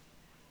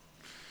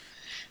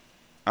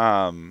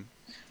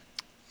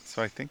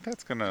 So I think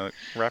that's gonna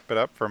wrap it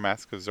up for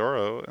Mask of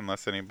Zorro,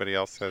 unless anybody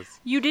else has.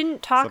 You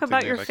didn't talk Something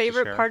about they'd your like to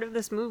favorite share. part of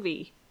this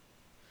movie.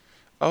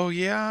 Oh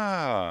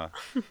yeah.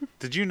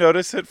 Did you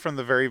notice it from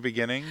the very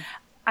beginning?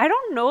 I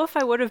don't know if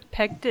I would have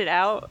picked it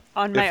out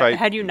on my If I-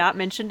 had you not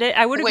mentioned it.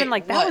 I would have Wait, been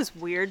like, that what? was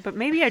weird, but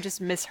maybe I just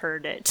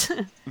misheard it.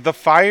 The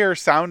fire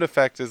sound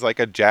effect is like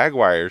a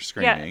jaguar yeah,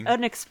 screaming.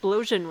 an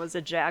explosion was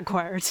a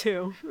jaguar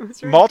too. It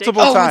was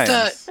Multiple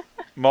ridiculous. Oh, times.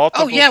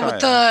 Multiple Oh yeah, times.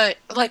 with the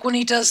like when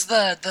he does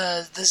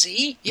the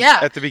Z. Yeah,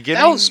 At the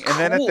beginning, that was and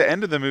then at cool. the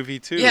end of the movie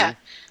too. Yeah,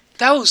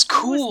 that was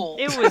cool.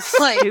 It was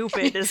Like,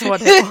 stupid, is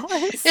what it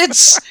was.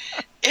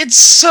 It's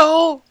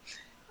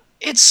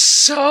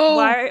so.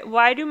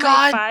 Why do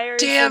my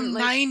fires goddamn and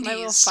my little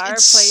 90s. It's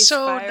fireplace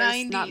so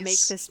fires not 90s. make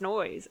this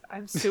noise?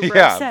 I'm super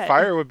Yeah, upset.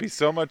 fire would be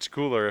so much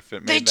cooler if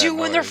it made They that do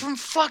when they're noise. from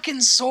fucking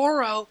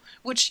Zorro,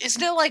 which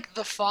isn't it like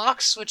the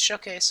fox? Which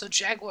okay, so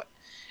Jaguar.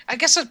 I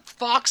guess a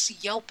fox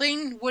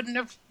yelping wouldn't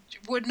have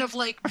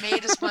like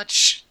made as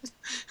much.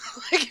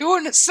 Like it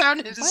wouldn't have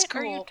sounded as What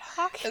are you cool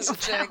talking as a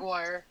about?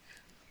 jaguar.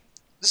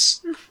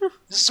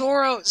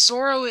 Zorro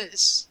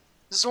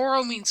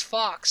means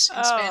fox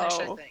in Spanish,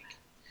 I Oh. think.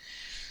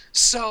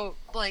 So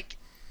like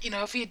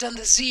if he had done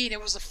the Z and it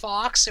was a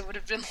fox, it would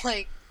have been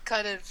like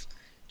kind of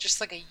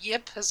just like a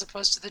yip as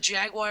opposed to the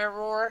jaguar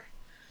roar.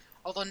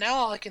 Although now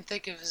all I can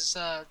think of is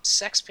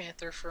Sex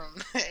Panther from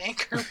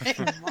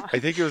Anchorman. I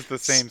think it was the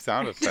same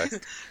sound effect.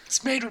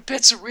 It's made with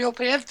bits of real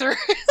panther.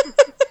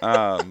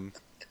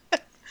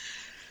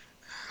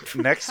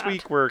 Next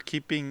week we're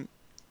keeping.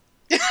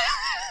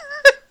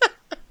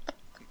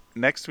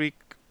 Next week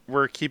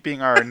we're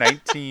keeping our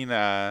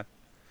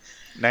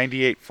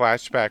 1998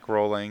 flashback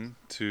rolling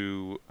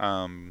to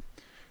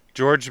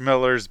George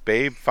Miller's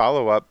Babe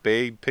follow-up,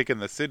 Babe Pig in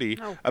the City,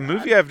 Oh, a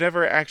movie I've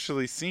never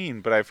actually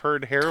seen, but I've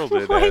heard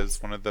heralded What?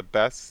 as one of the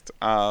best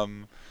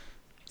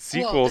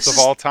sequels this of is-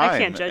 all time. I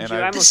can't judge and you.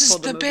 I've- I almost This is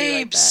pulled the the movie like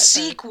Babe that.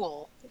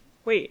 sequel.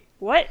 Wait,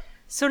 what?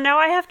 So now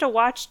I have to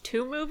watch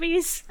 2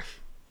 movies?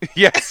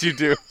 Yes, you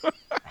do.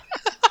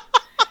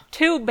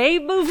 2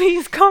 Babe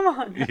movies? Come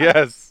on.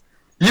 Yes.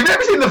 You've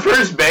never seen the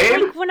first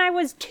Babe? Like when I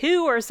was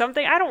 2 or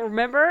something. I don't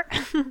remember.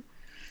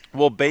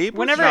 Well, Babe was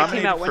Whenever it came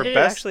nominated out, when for did it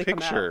Best actually come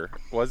out? Picture,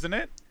 wasn't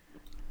it?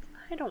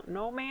 I don't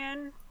know,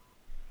 man.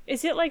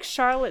 Is it like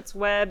Charlotte's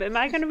Web? Am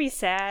I going to be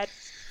sad?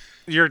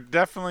 You're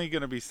definitely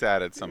going to be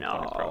sad at some No.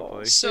 point, probably. It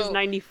was So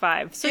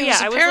 95. So it yeah,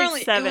 was I was apparently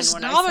like 7 it was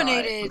when I saw it.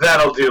 nominated.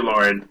 That'll do,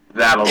 Lauren.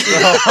 That'll do.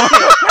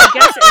 I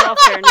guess in all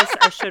fairness,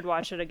 I should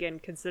watch it again,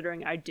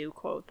 considering I do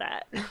quote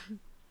that.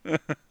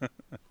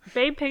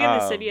 Babe Pig in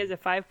the City is a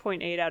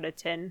 5.8 out of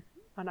 10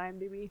 on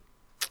IMDb.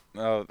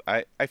 Oh,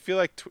 I feel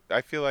like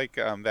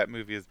that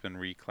movie has been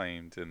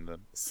reclaimed in the.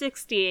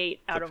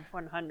 68 out of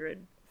 100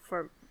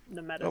 for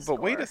the Metascore. Oh,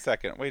 but wait a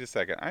second.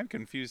 I'm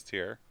confused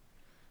here.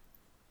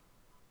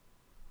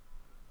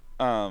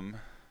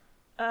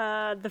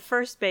 The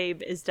first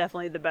Babe is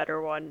definitely the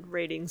better one,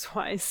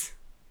 ratings-wise.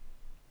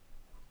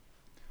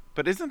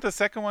 But isn't the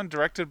second one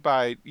directed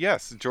by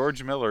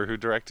George Miller, who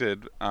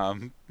directed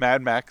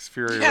Mad Max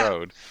Fury Yeah.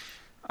 Road?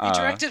 He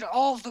directed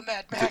all of the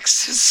Mad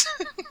Maxes.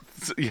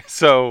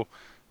 So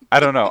I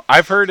don't know.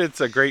 I've heard it's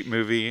a great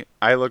movie.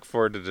 I look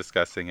forward to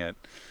discussing it.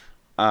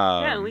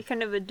 Yeah, and we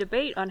can have a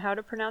debate on how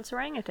to pronounce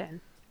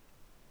orangutan.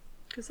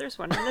 Because there's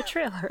one in the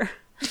trailer.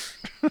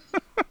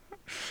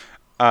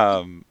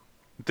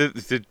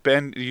 Did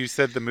Ben? You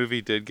said the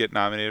movie did get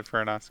nominated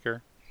for an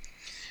Oscar.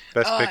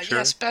 Best Picture.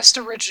 Yes,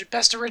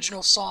 best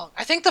original song.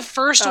 I think the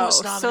first one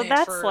was nominated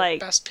that's for like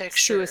Best Picture.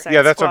 Suicide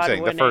Yeah, that's what I'm Squad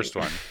saying. winning. The first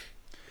one,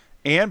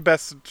 and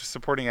Best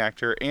Supporting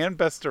Actor, and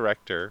Best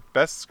Director,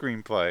 Best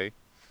Screenplay.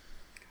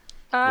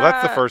 Well,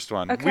 that's the first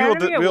one.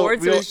 Academy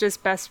Awards was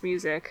just Best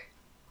Music.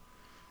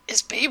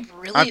 Is Babe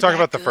really I'm talking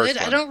that about the first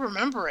good? one. I don't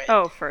remember it.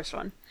 Oh, first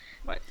one.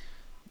 What?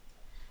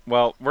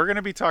 Well, we're going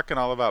to be talking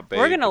all about Babe.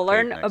 We're going to with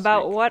learn Babe next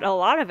about week. what a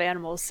lot of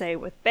animals say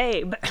with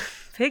Babe.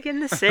 Pig in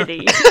the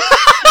City.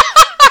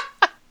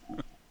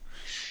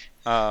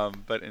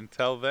 But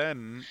until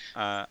then,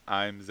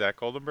 I'm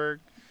Zach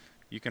Oldenburg.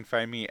 You can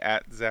find me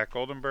at Zach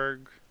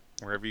Oldenburg,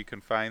 wherever you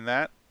can find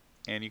that.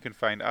 And you can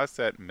find us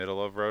at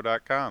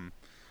middleofrow.com,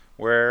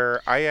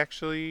 where I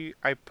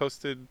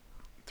posted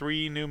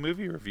 3 new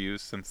movie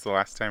reviews since the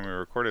last time we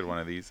recorded one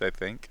of these, I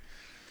think.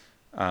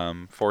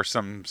 For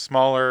some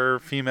smaller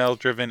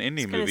female-driven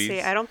indie movies.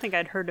 Say, I don't think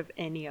I'd heard of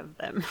any of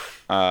them.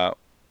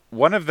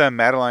 One of them,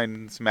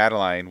 Madeline's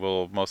Madeline,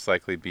 will most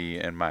likely be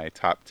in my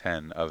top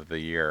 10 of the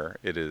year.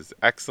 It is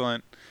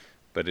excellent,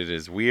 but it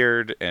is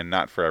weird and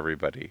not for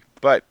everybody.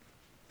 But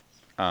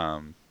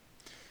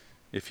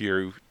if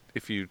you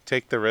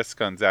take the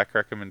risk on Zach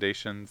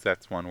recommendations,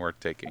 that's one worth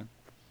taking.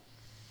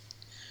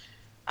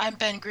 I'm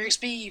Ben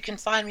Grigsby. You can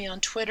find me on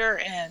Twitter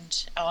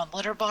and on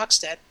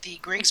Letterboxd at the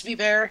Grigsby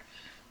Bear.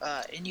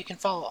 And you can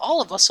follow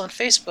all of us on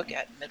Facebook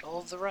at Middle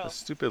of the Row. The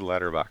stupid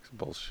letterbox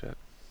bullshit.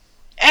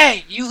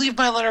 Hey, you leave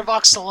my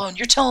Letterboxd alone.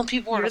 You're telling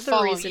people where You're to the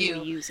follow reason you.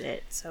 we use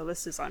it, so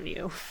this is on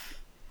you.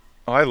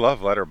 Oh, I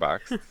love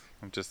Letterboxd.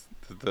 I'm just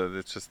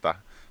it's just the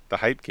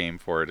hype game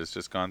for it has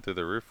just gone through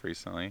the roof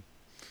recently.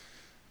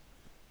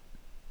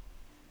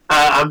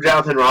 I'm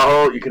Jonathan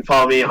Rahul. You can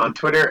follow me on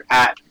Twitter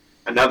at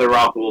another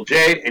Rahul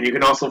J, and you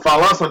can also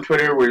follow us on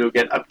Twitter, where you'll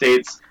get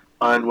updates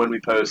on when we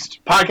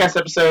post podcast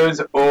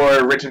episodes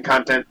or written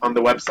content on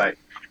the website,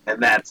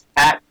 and that's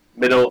at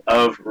Middle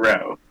of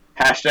Row.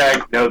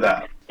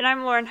 #NoThe. And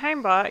I'm Lauren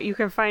Heimbaugh. You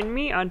can find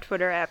me on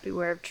Twitter at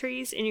Beware of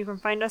Trees, and you can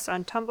find us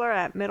on Tumblr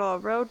at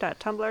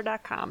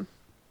middleofrow.tumblr.com.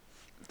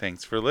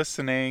 Thanks for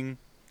listening.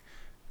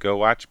 Go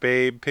watch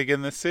Babe, Pig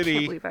in the City.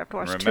 Can't believe I have to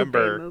watch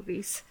Remember, 2 Babe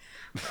movies.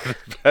 the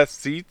best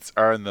seats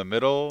are in the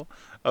middle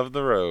of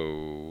the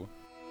row.